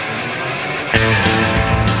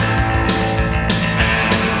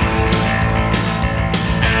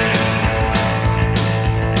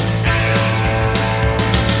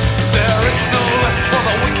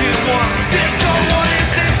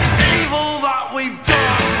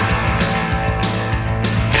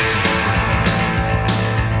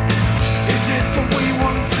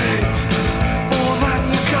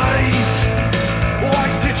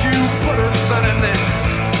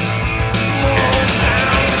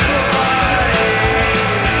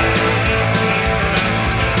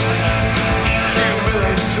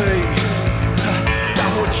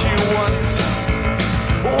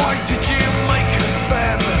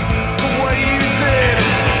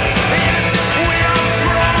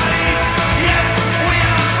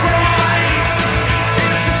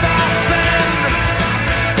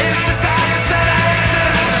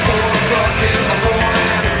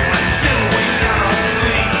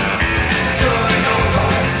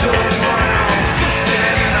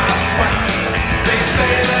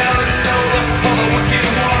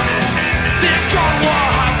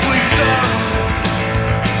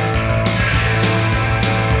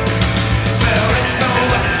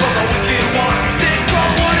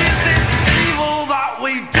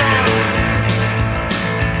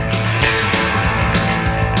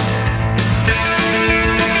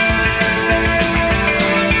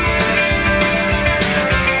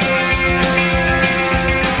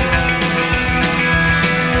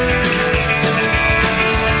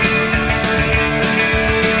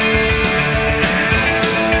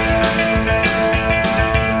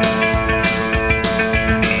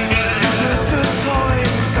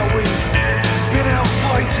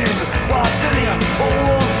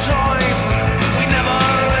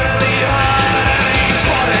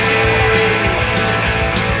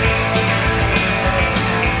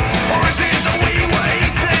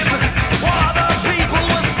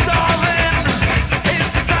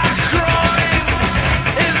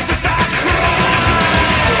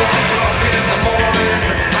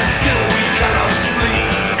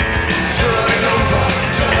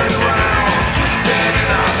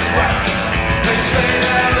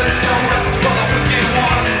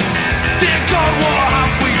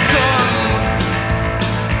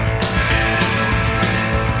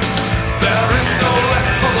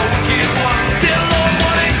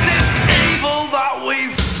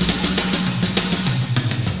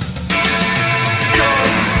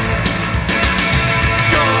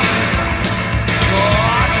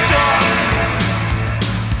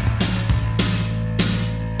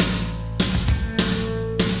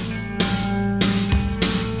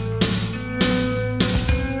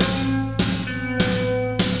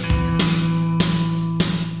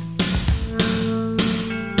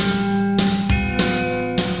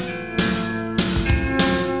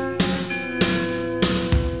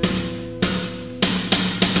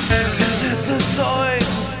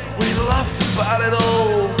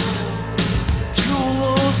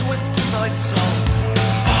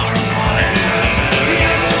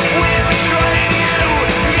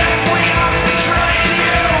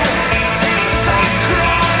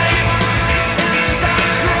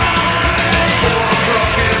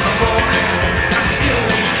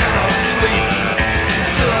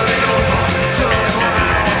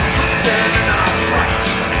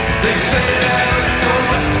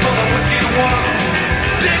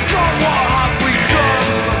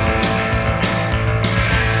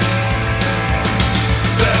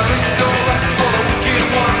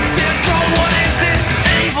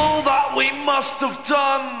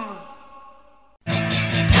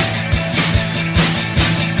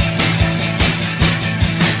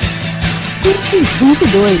 Cult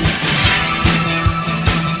 22.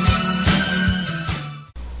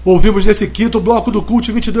 Ouvimos nesse quinto bloco do Cult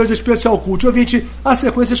 22 Especial Cult Ouvinte a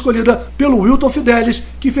sequência escolhida pelo Wilton Fidelis,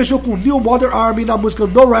 que fechou com New Modern Army na música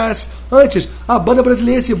No Rest. Antes, a banda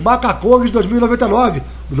brasiliense Macacongs 2099,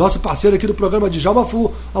 o nosso parceiro aqui do programa de Djalma Fu,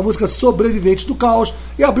 a música Sobreviventes do Caos,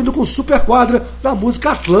 e abrindo com Super Quadra na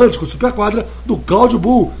música Atlântico, Super Quadra do Cláudio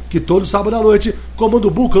Bull, que todo sábado à noite comanda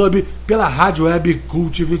o Bull Club pela Rádio Web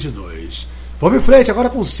Cult 22. Vamos em frente, agora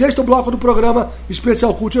com o sexto bloco do programa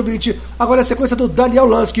Especial Cult Ouvinte. Agora é a sequência do Daniel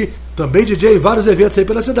Lansky, também DJ em vários eventos aí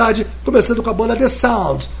pela cidade, começando com a banda The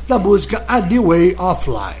Sound, na música A New Way of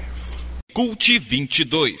Life. Cult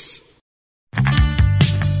 22.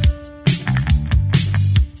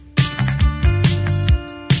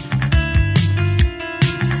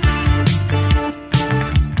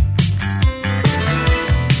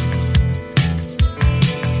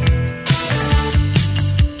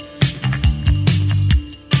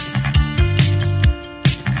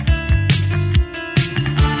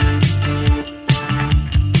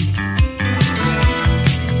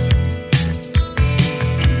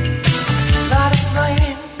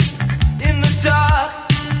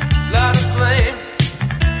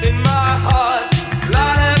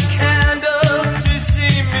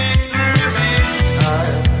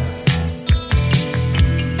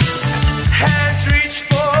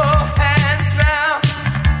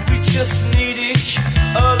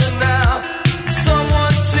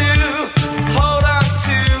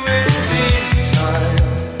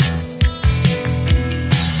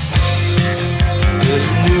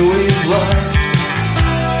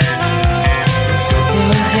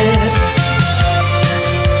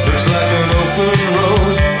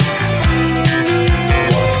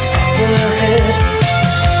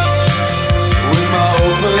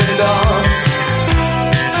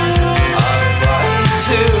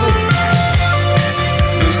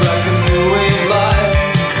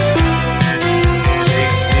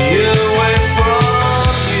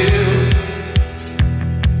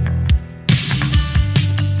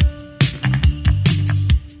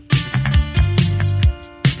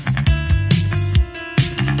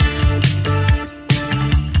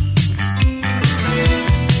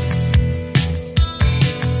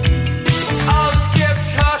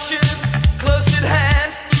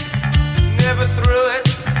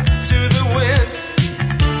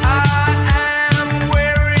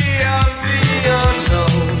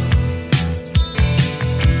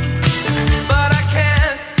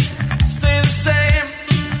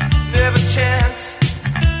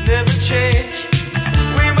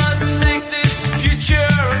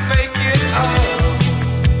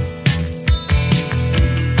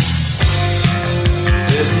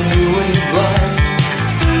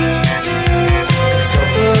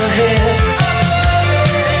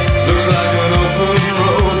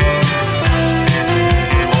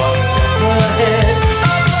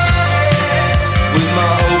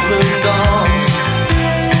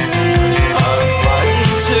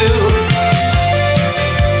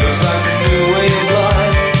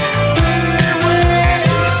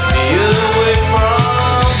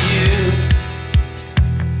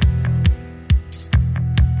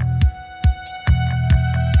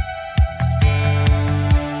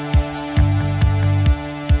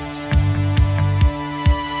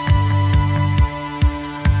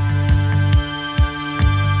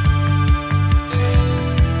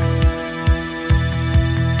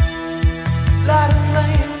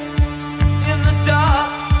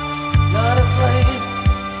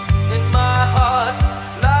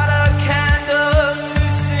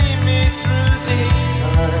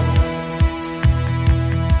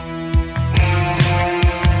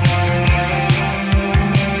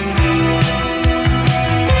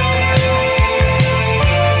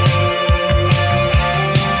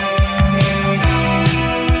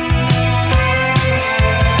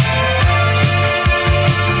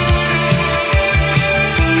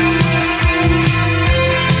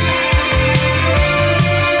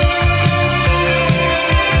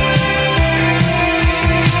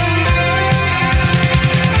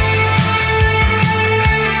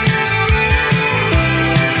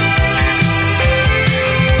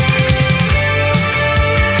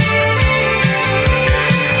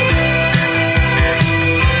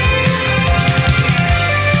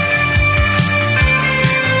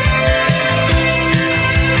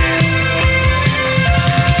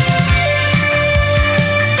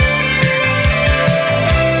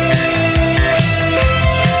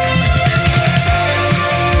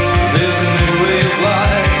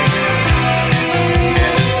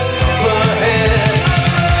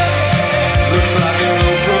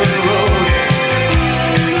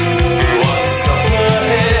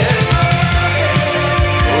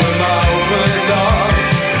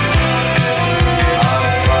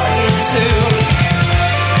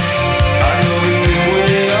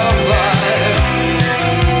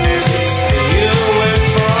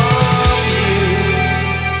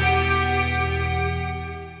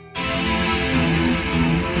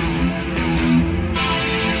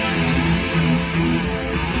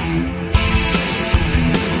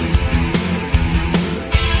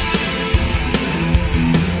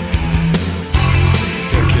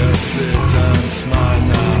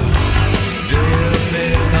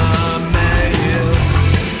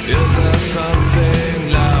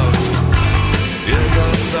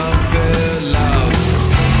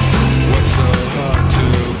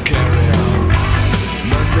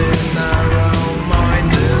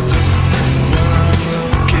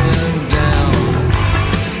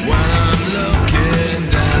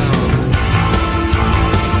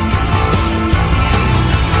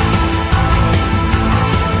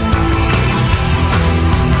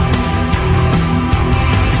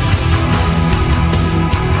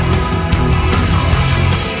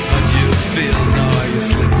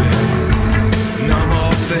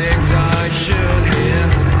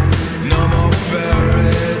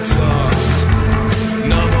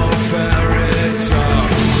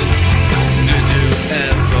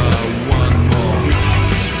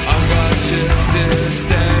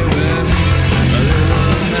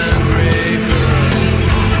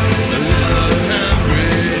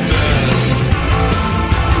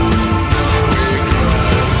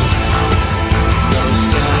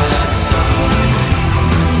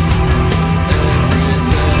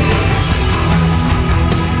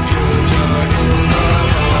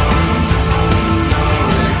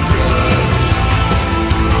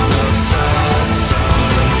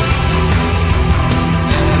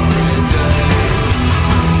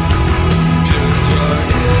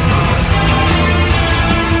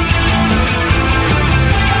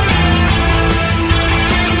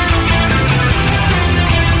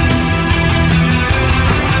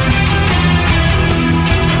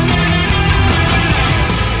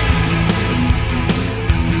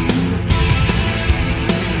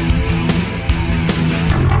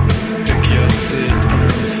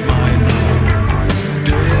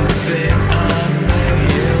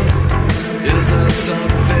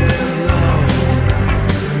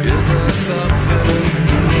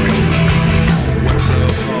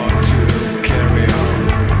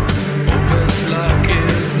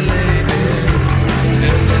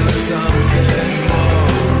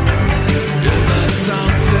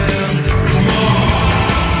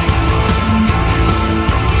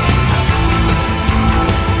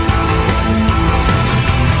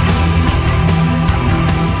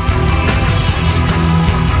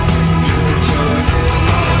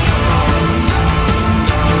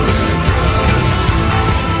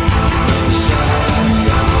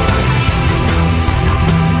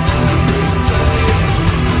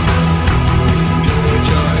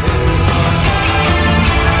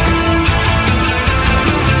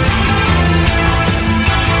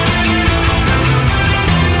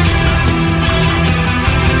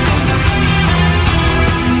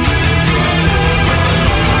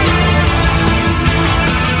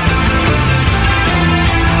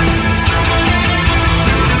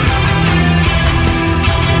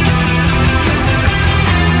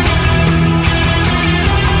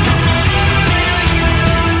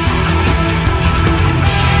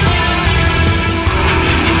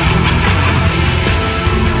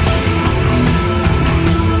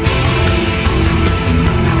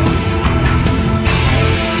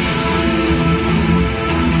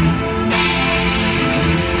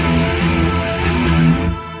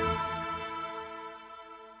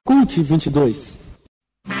 Cult 22.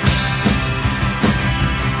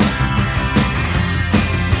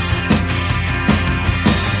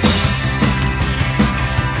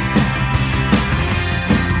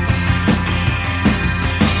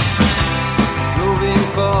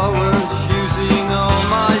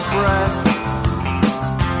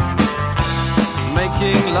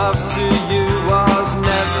 Love to you was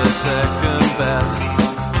never second best.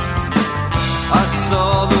 I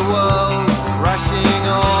saw the world crashing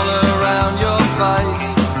all around your face,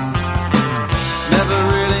 never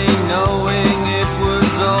really knowing it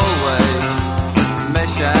was always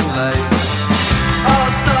mesh and lace.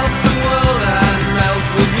 I'll stop the world and melt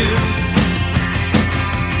with you.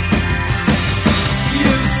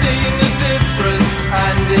 You've seen the difference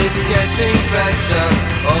and it's getting better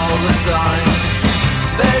all the time.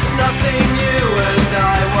 There's nothing you and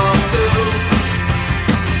I won't do.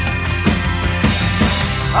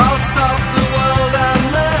 I'll stop the world and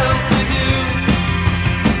melt with you.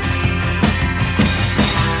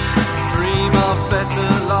 Dream of better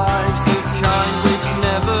lives, the kind which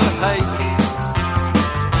never hate.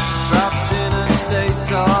 Trapped in a state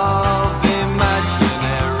of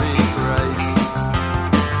imaginary grace.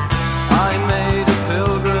 I made a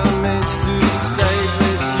pilgrimage to save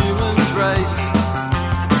this human race,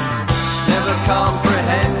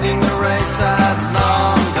 comprehending the race had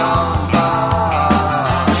long gone by.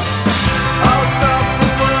 I'll stop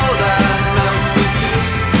the world and melt with you.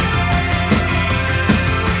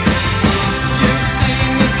 You've seen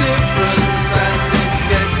the difference and it's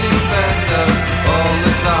getting better all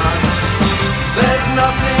the time. There's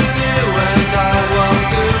nothing you and I won't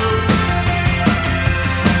do.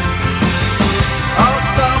 I'll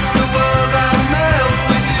stop the world and melt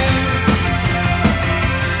with you.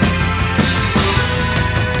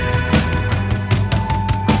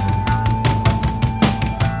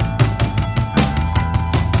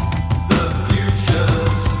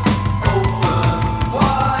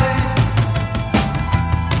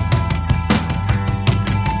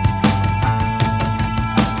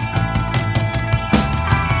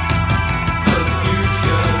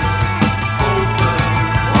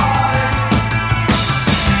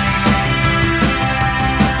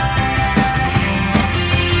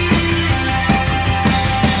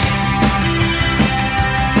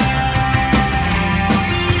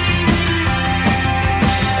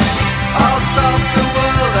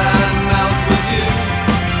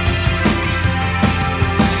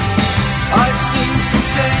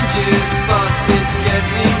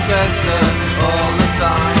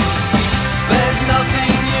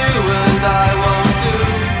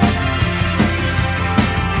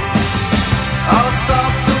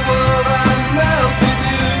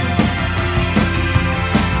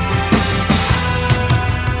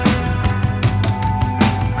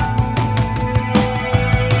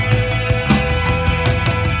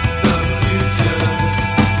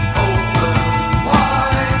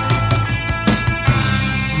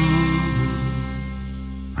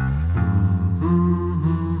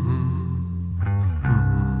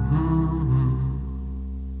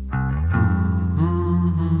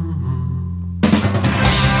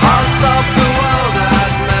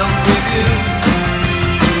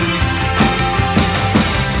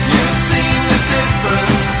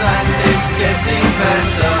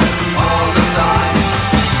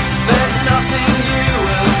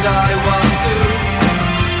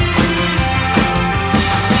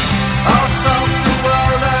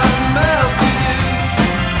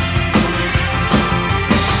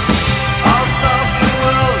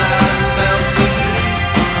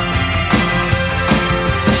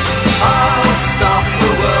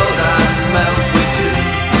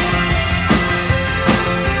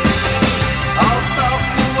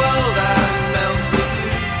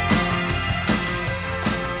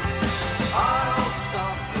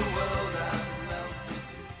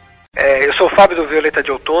 Eu sou o Fábio do Violeta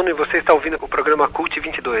de Outono e você está ouvindo o programa Cult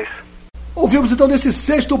 22. Ouvimos então nesse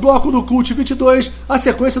sexto bloco do Cult 22 a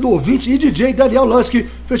sequência do ouvinte e DJ Daniel Lusky,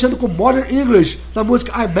 fechando com Modern English na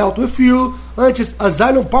música I Melt With You, antes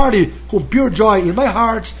Asylum Party com Pure Joy in My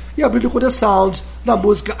Heart e abrindo com The Sounds na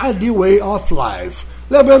música A New Way of Life.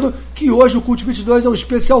 Lembrando que hoje o Cult 22 é um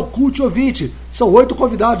especial Cult Ouvinte, são 8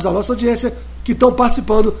 convidados da nossa audiência que estão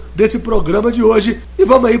participando desse programa de hoje. E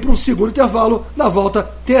vamos aí para um segundo intervalo. Na volta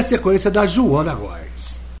tem a sequência da Joana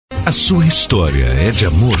Góes. A sua história é de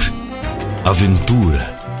amor,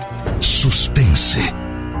 aventura, suspense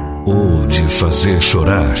ou de fazer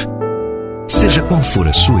chorar? Seja qual for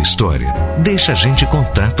a sua história, deixa a gente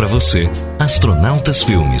contar pra você. Astronautas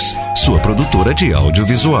Filmes, sua produtora de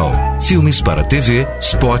audiovisual. Filmes para TV,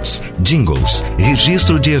 spots, jingles,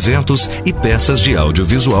 registro de eventos e peças de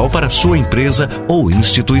audiovisual para sua empresa ou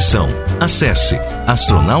instituição. Acesse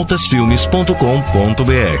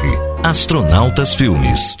astronautasfilmes.com.br. Astronautas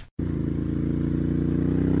Filmes.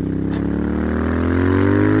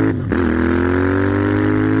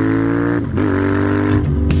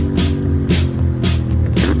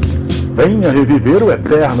 Venha reviver o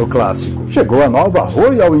eterno clássico. Chegou a nova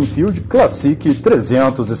Royal Enfield Classic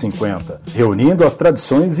 350, reunindo as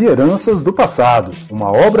tradições e heranças do passado,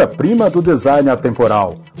 uma obra-prima do design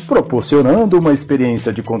atemporal, proporcionando uma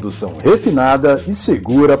experiência de condução refinada e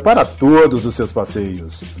segura para todos os seus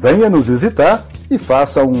passeios. Venha nos visitar e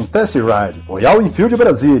faça um test ride. Royal Enfield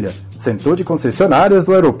Brasília, setor de concessionárias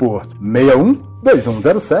do aeroporto,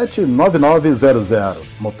 61-2107-9900.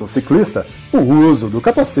 Motociclista, o uso do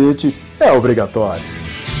capacete é obrigatório.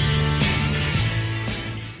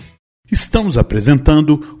 Estamos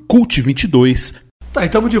apresentando Cult 22. Tá,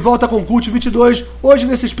 estamos de volta com Cult 22, hoje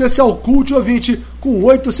nesse especial Cult Ouvinte, com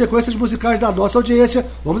 8 sequências musicais da nossa audiência.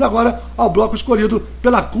 Vamos agora ao bloco escolhido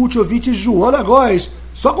pela Cult Ouvinte Joana Góes,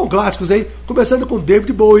 só com clássicos, hein? Começando com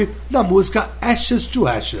David Bowie, na música Ashes to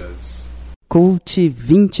Ashes. Cult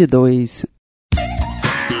 22.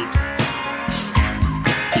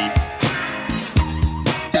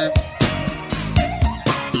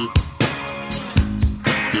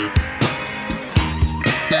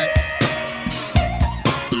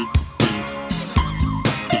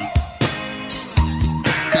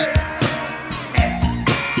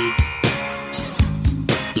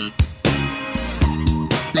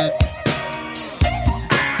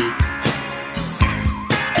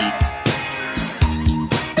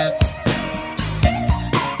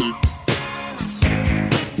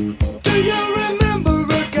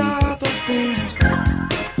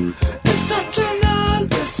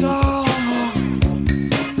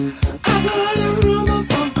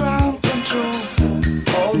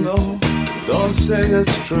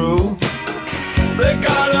 It's true. They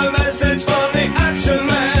got a message from the action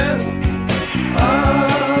man.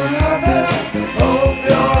 I'm happy, hope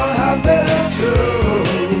you're happy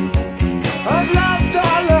too. I've loved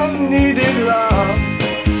all I've needed love,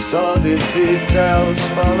 saw the details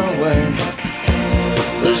fall away.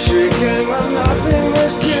 The shrieking when nothing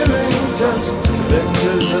is killing, just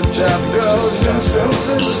pictures of chap girls and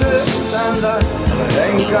synthesis. And I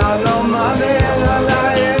ain't got no money and I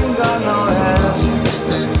ain't got no hands.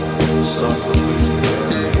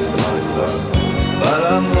 But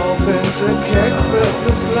I'm hoping to kick with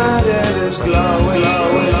the planet is glowing,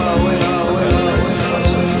 glowing, glowing,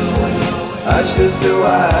 glowing. Ashes to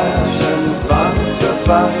ash and funk to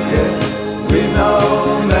funky. We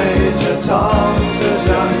know Major Tom's a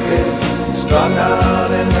junkie, strung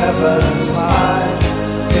out in heaven's high,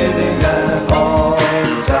 hitting an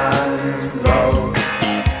all-time low.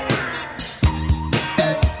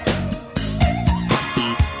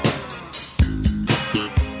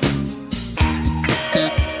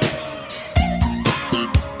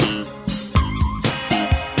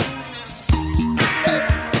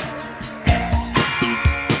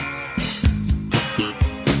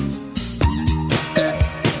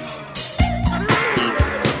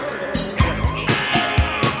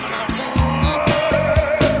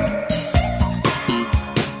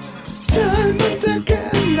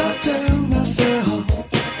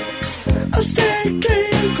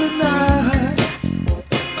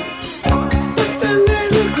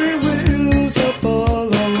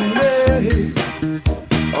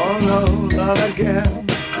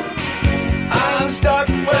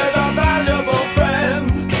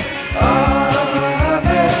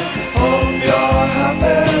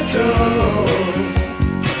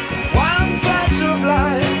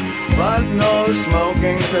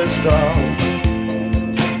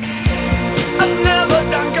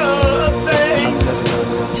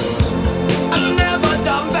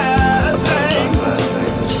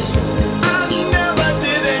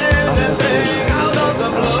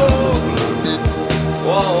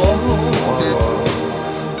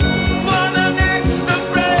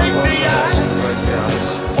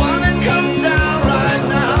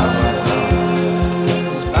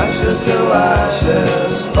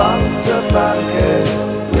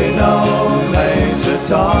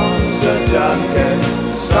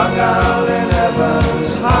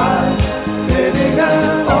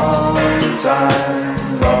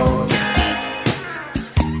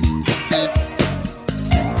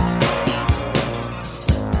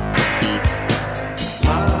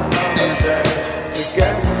 To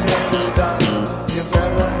get things done, you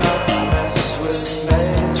better not mess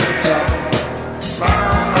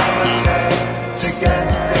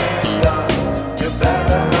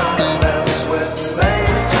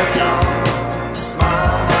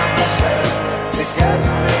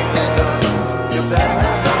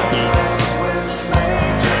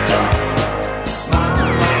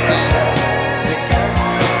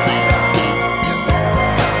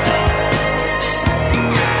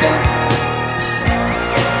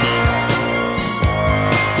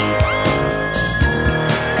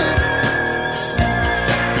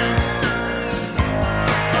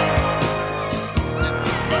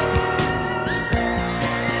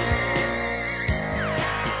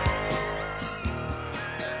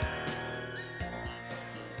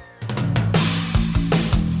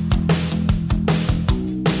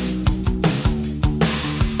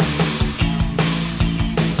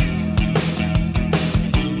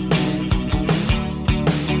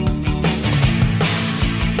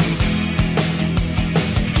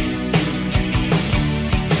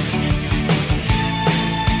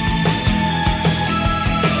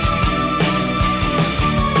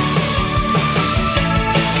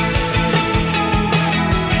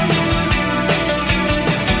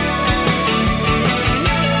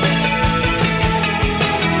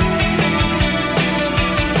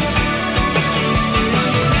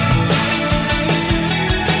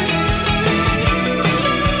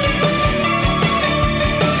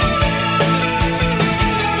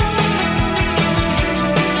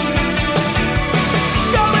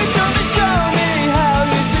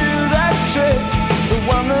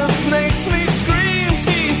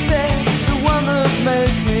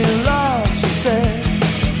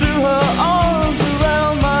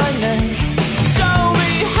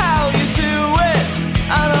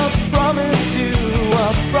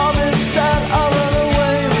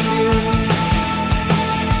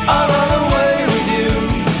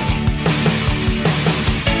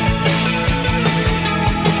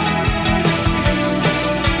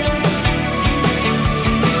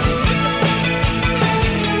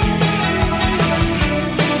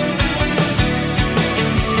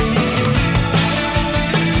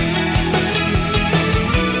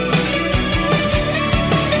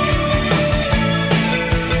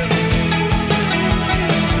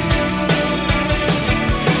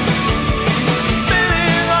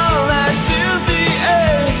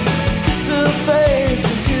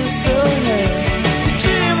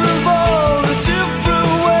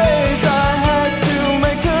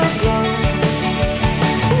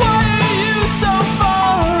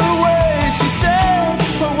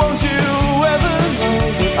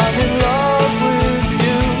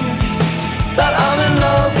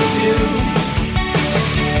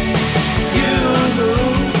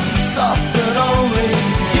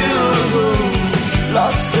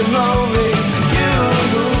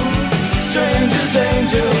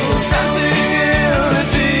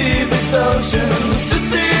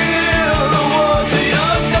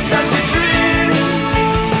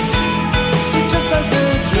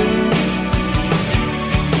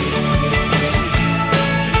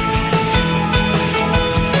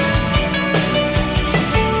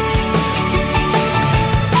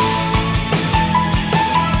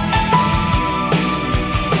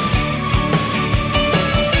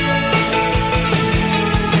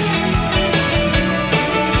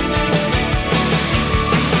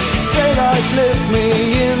lift me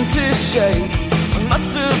into shape. I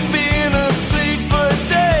must have been asleep for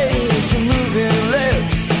days. Moving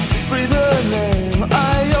lips to breathe her name.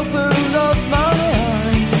 I opened up my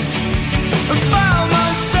eyes. I found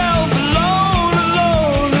myself alone,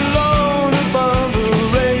 alone, alone above the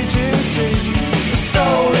raging sea. I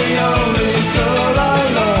stole the only girl I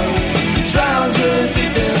loved, drowned her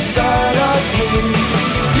deep inside of me.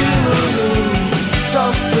 You,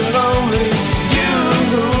 soft and lonely. You,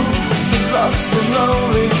 lost and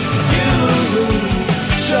lonely. You,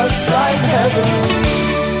 just like heaven.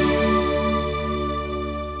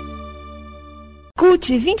 Cult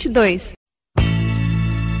 22.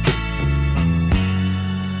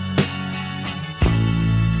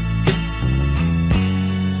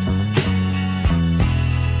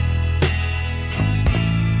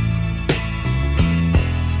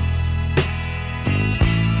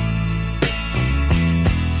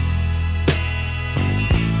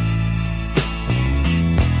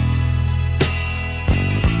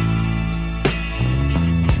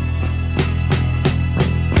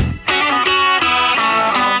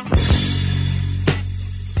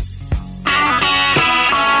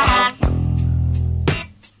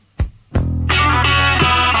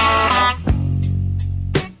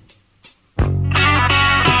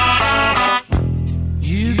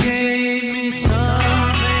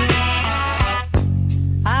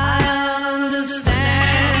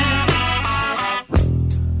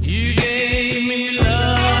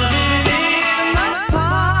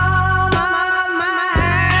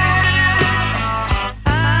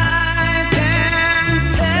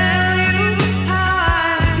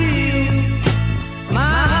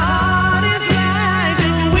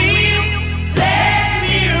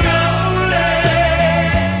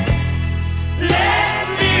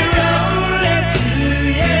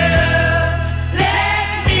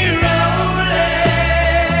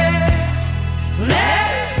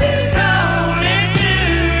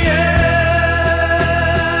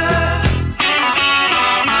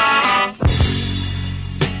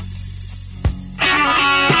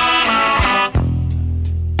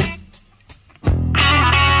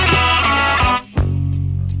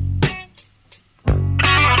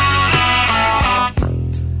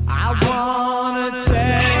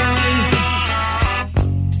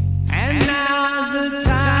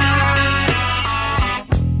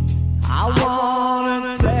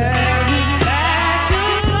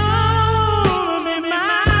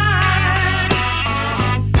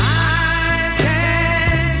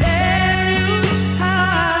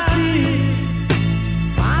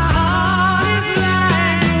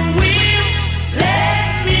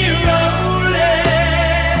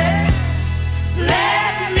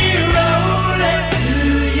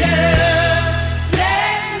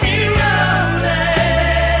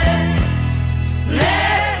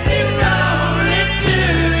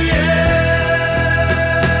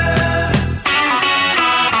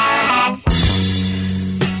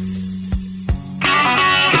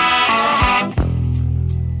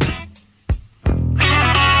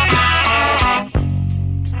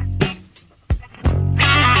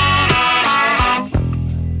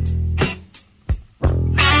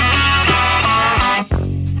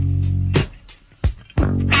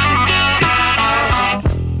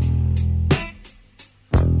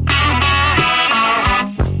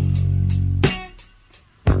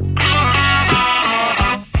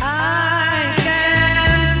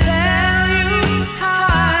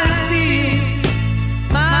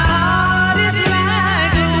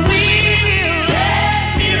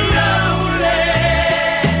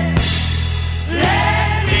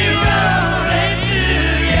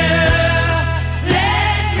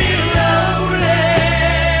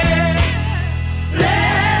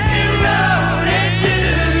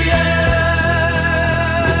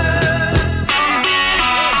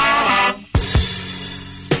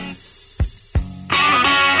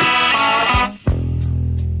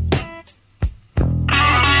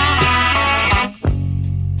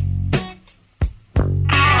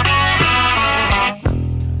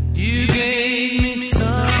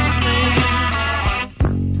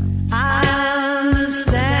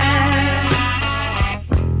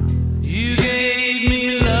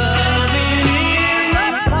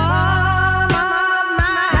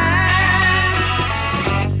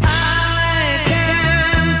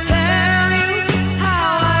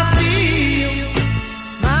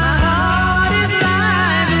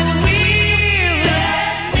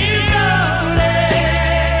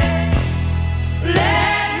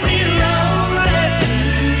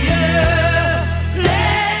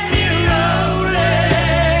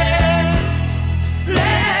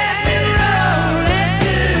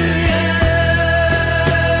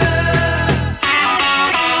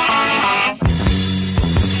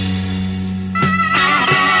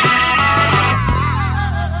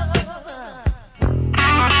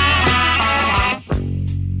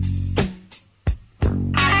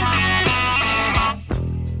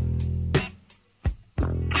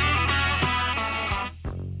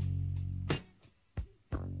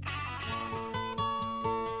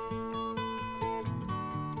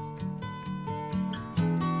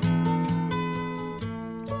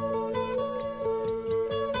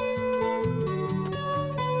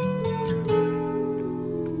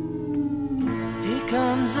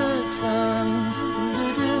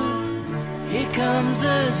 comes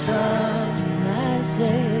the sun, I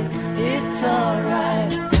say it's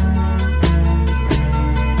alright.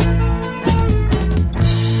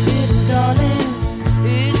 Little darling,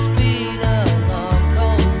 it's been a long,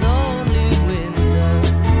 cold, lonely winter.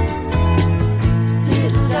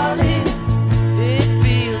 Little darling, it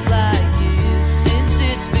feels like years since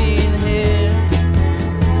it's been here.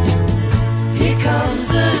 Here comes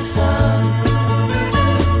the sun,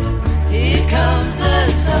 here comes the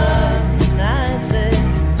sun, I say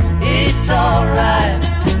it's alright.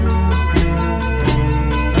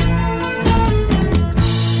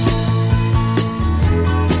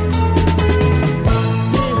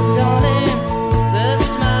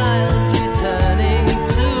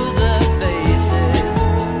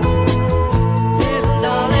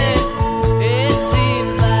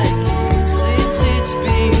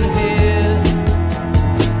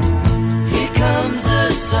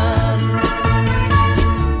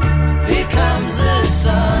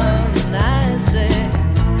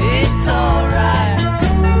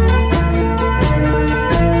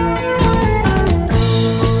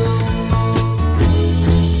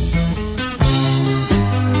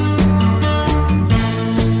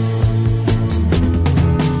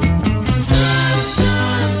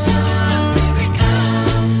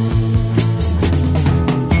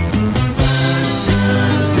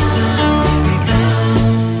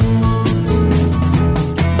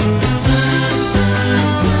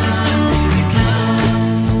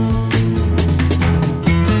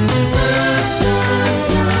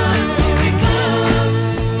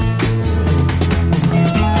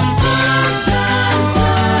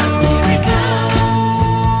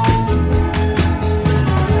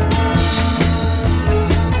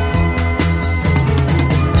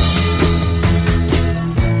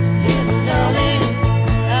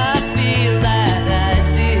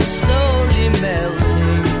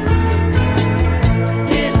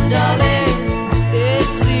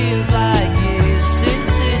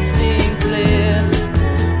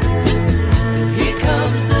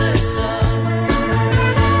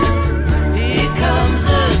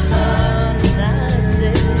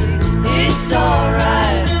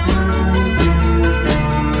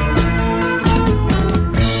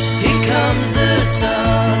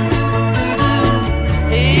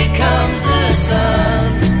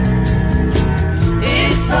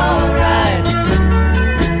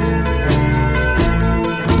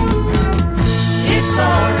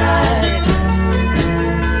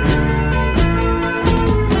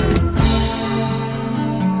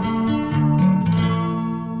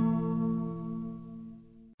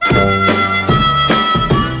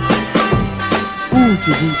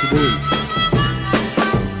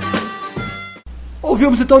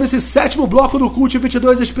 Ouvimos então nesse sétimo bloco do Cult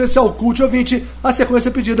 22 Especial Cult Ouvinte a sequência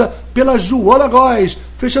pedida pela Joana Góes,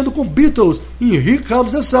 fechando com Beatles e Here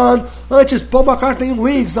Comes the Sun, antes Paul McCartney em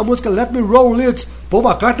Wings na música Let Me Roll It. Paul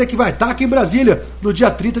McCartney que vai estar aqui em Brasília no dia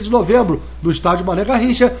 30 de novembro no estádio Mané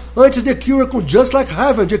Garrincha, antes The Cure com Just Like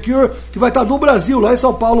Heaven, The Cure que vai estar no Brasil, lá em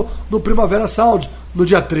São Paulo, no Primavera Sound no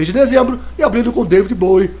dia 3 de dezembro, e abrindo com David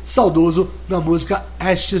Bowie, saudoso, na música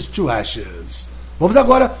Ashes to Ashes. Vamos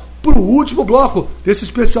agora para o último bloco desse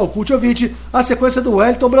especial Cult Ouvinte, a sequência do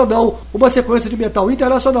Wellington Brandão, uma sequência de metal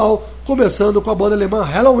internacional, começando com a banda alemã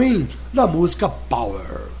Halloween, na música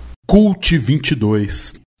Power. Cult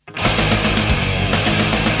 22.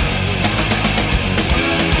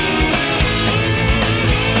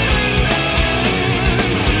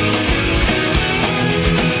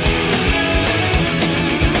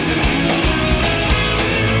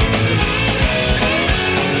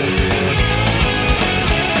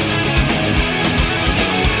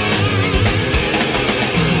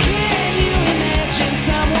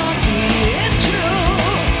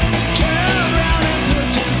 Turn around and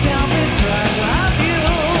put yourself in front of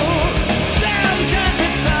you.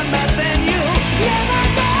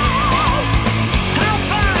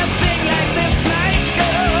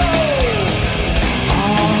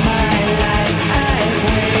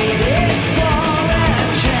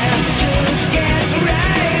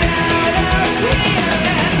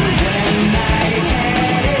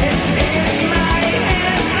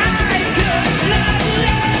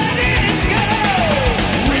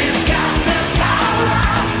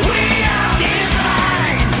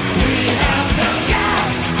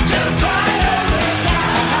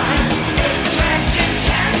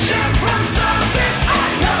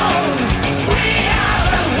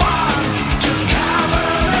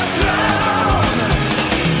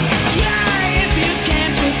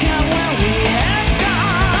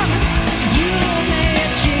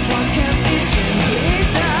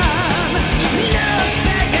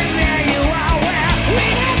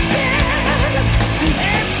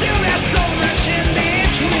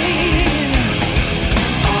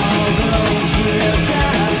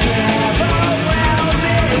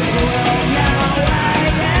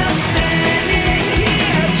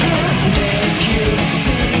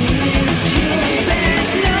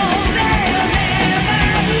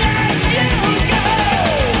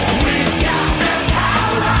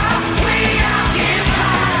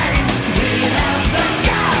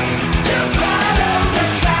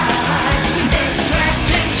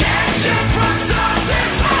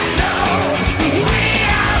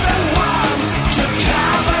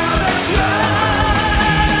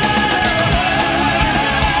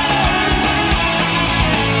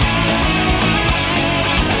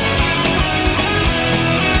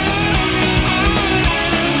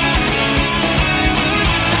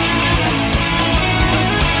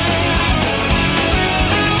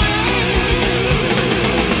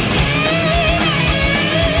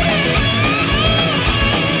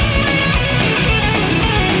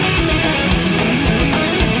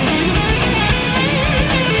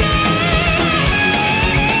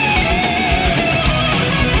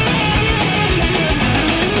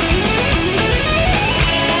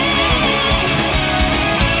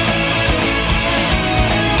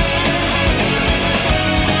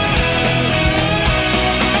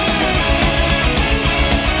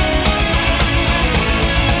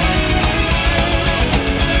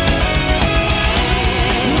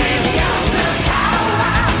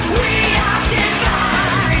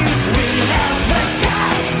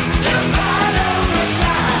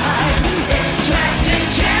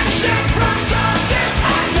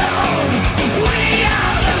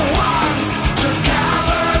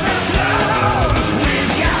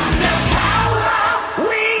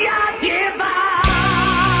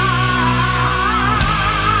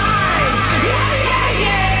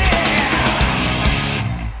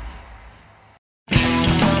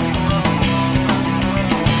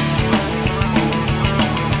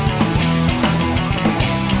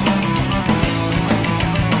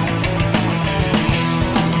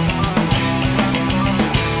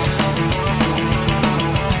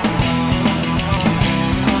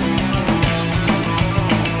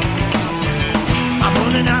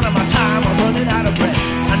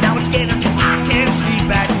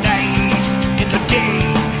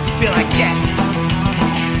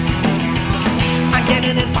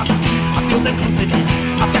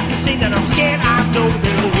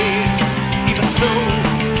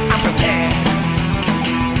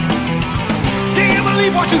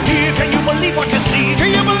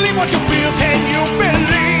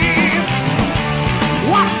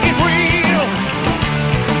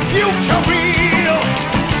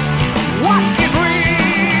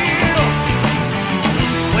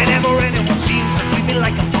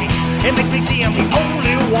 It makes me see I'm the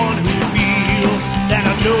only one who feels that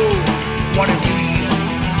I know what is real.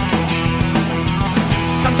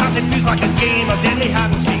 Sometimes it feels like a game of deadly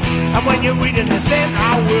hide and seek, and when you're reading this, then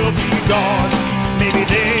I will be gone. Maybe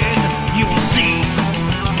then you will see.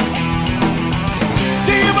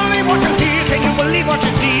 Do you believe what you hear? Can you believe what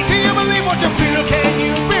you see? Do you believe what you feel? Can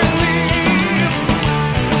you believe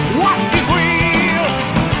what is real?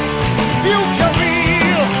 Future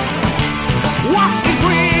real. What is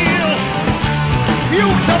real?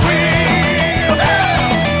 Future real.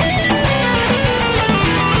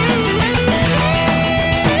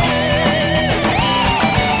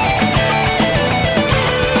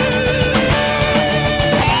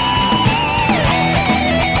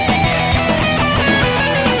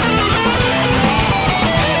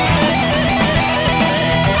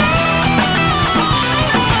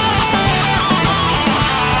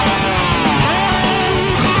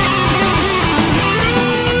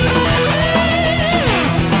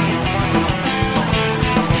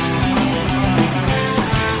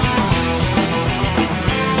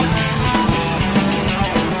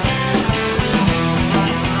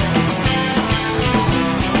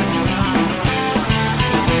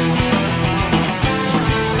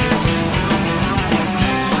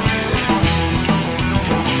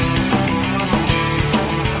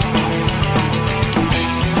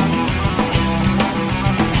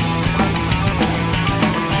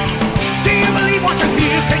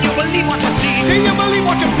 Do you believe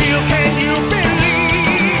what you feel? Can you believe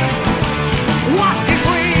what is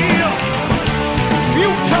real?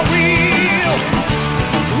 Future real.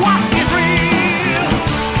 What is real?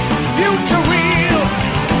 Future real.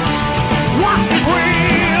 What is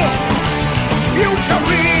real? Future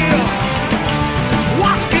real.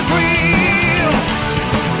 What is real?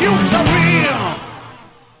 Future real.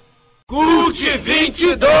 Cult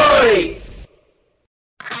 22.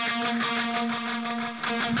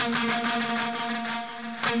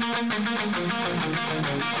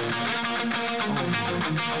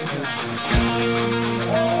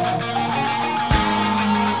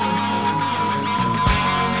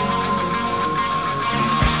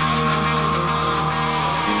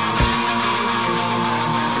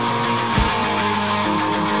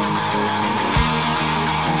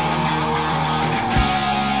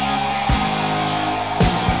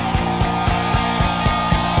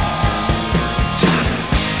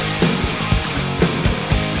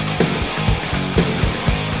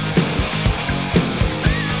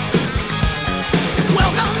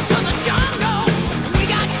 Welcome to the jungle.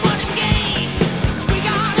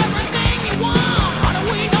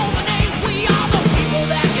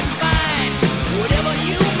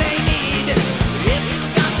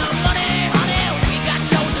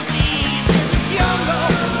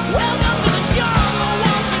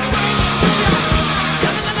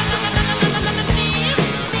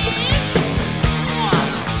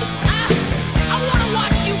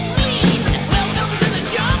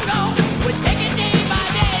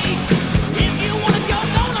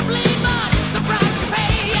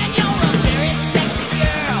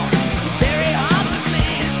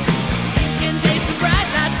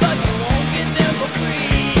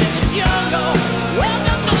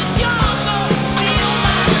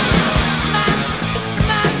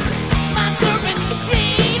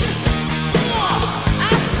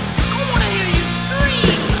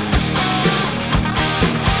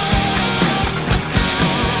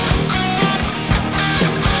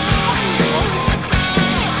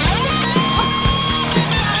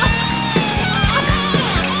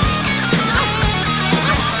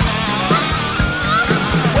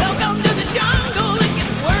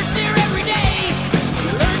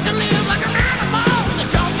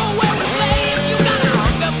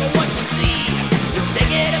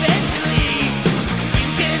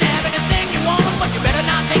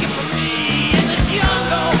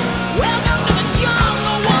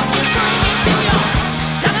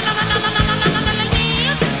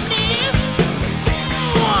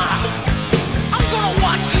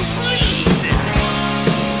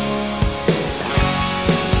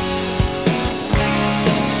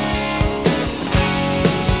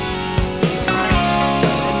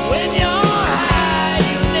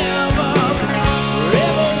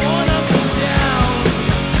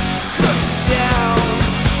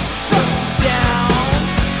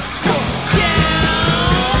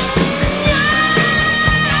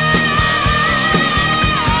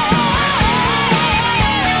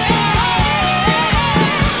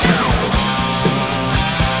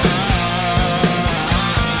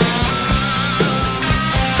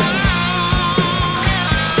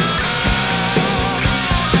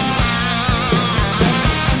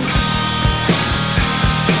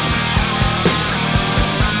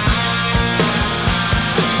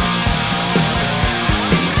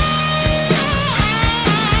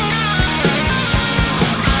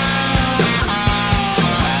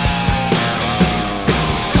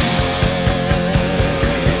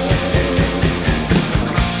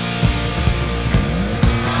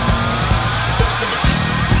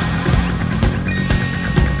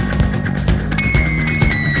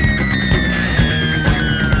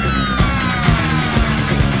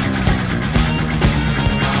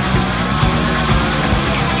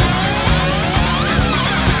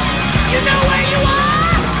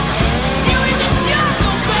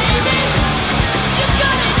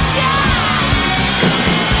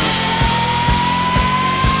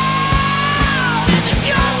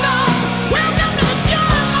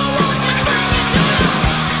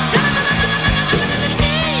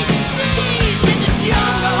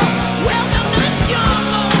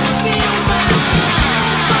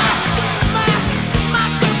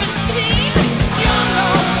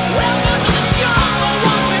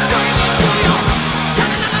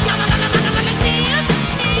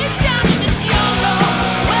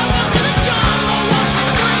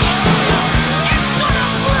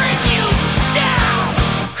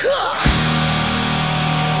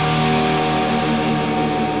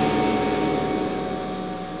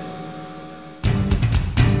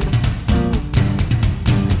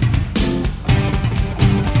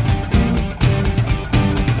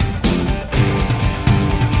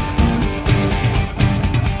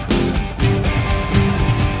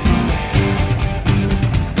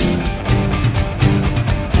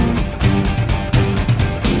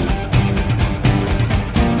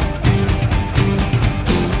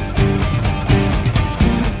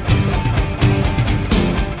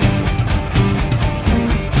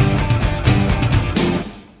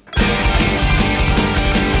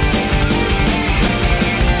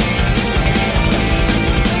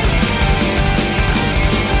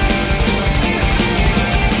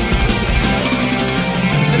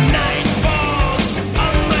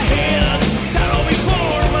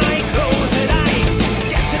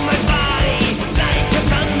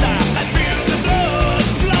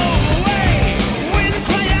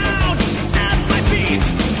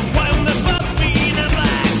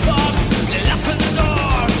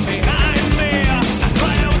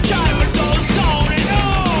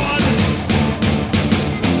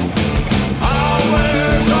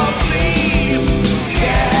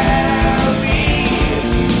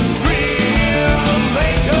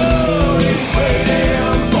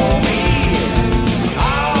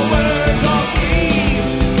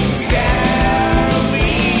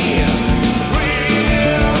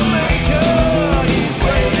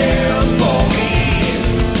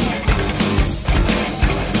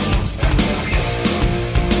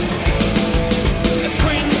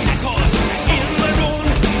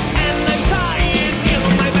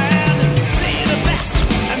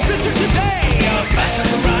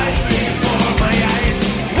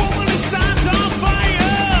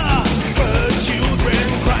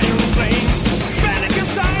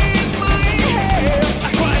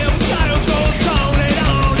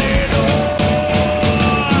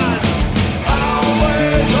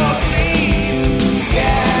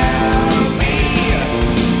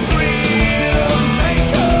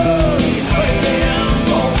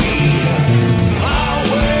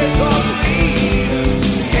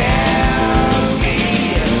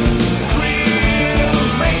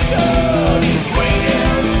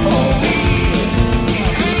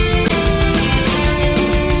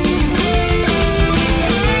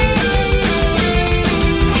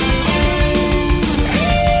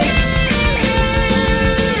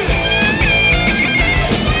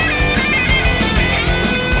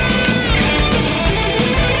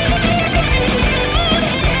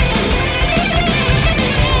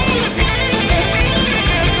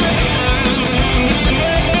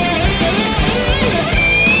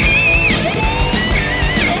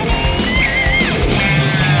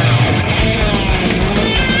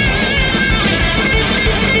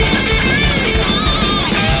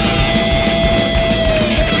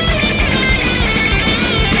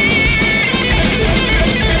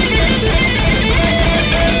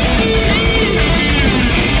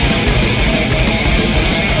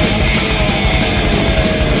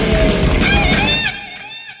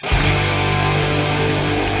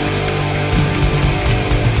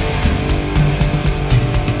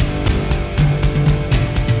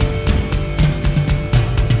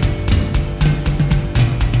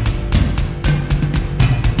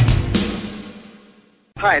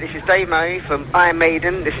 Hi, this is Dave Moe from Iron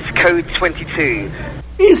Maiden. This is Code 22.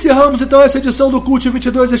 Encerramos então essa edição do Cult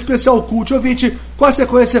 22 Especial Cult Ouvinte com a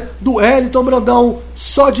sequência do Wellington Brandão,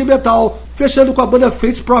 só de metal, fechando com a banda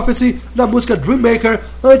Fate's Prophecy na música Dreammaker,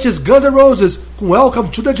 antes Guns N' Roses com Welcome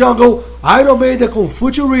to the Jungle, Iron Maiden com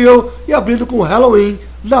Future Real e abrindo com Halloween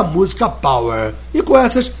na música Power. E com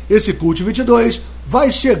essas, esse Cult 22 vai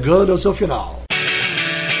chegando ao seu final.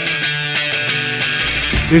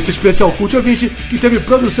 Esse especial Cult Ouvinte, que teve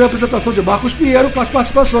produção e apresentação de Marcos Pinheiro, com as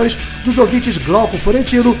participações dos ouvintes Glauco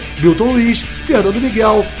Florentino, Milton Luiz, Fernando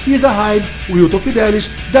Miguel, Isa Haim, Wilton Fidelis,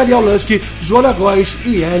 Daniel Lusky, Joana Góes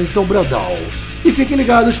e Wellington Brandão. E fiquem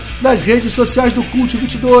ligados nas redes sociais do Cult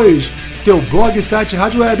 22. Tem o blog e site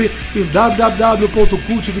Rádio Web em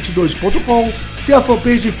www.cult22.com, tem a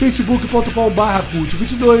fanpage de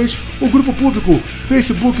facebook.com/cult22, o grupo público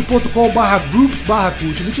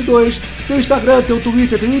facebook.com/groups/cult22, tem o Instagram, tem o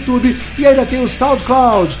Twitter, tem o YouTube e ainda tem o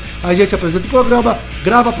SoundCloud. A gente apresenta o programa,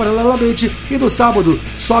 grava paralelamente e no sábado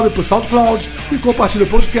sobe pro SoundCloud e compartilha o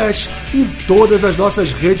podcast em todas as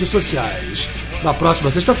nossas redes sociais. Na próxima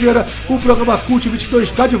sexta-feira, o programa Cult 22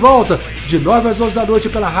 está de volta, de 9 às 11 da noite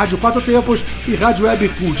pela Rádio 4 Tempos e Rádio Web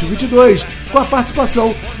Cult 22, com a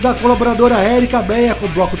participação da colaboradora Érica Meia com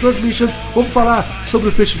Bloco Transmission. Vamos falar sobre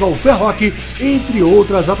o Festival Ferroque, entre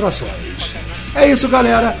outras atrações. É isso,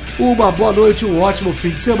 galera. Uma boa noite, um ótimo fim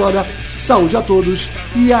de semana. Saúde a todos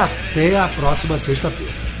e até a próxima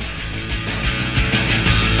sexta-feira.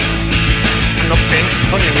 Nothing's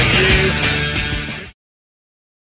funny with you.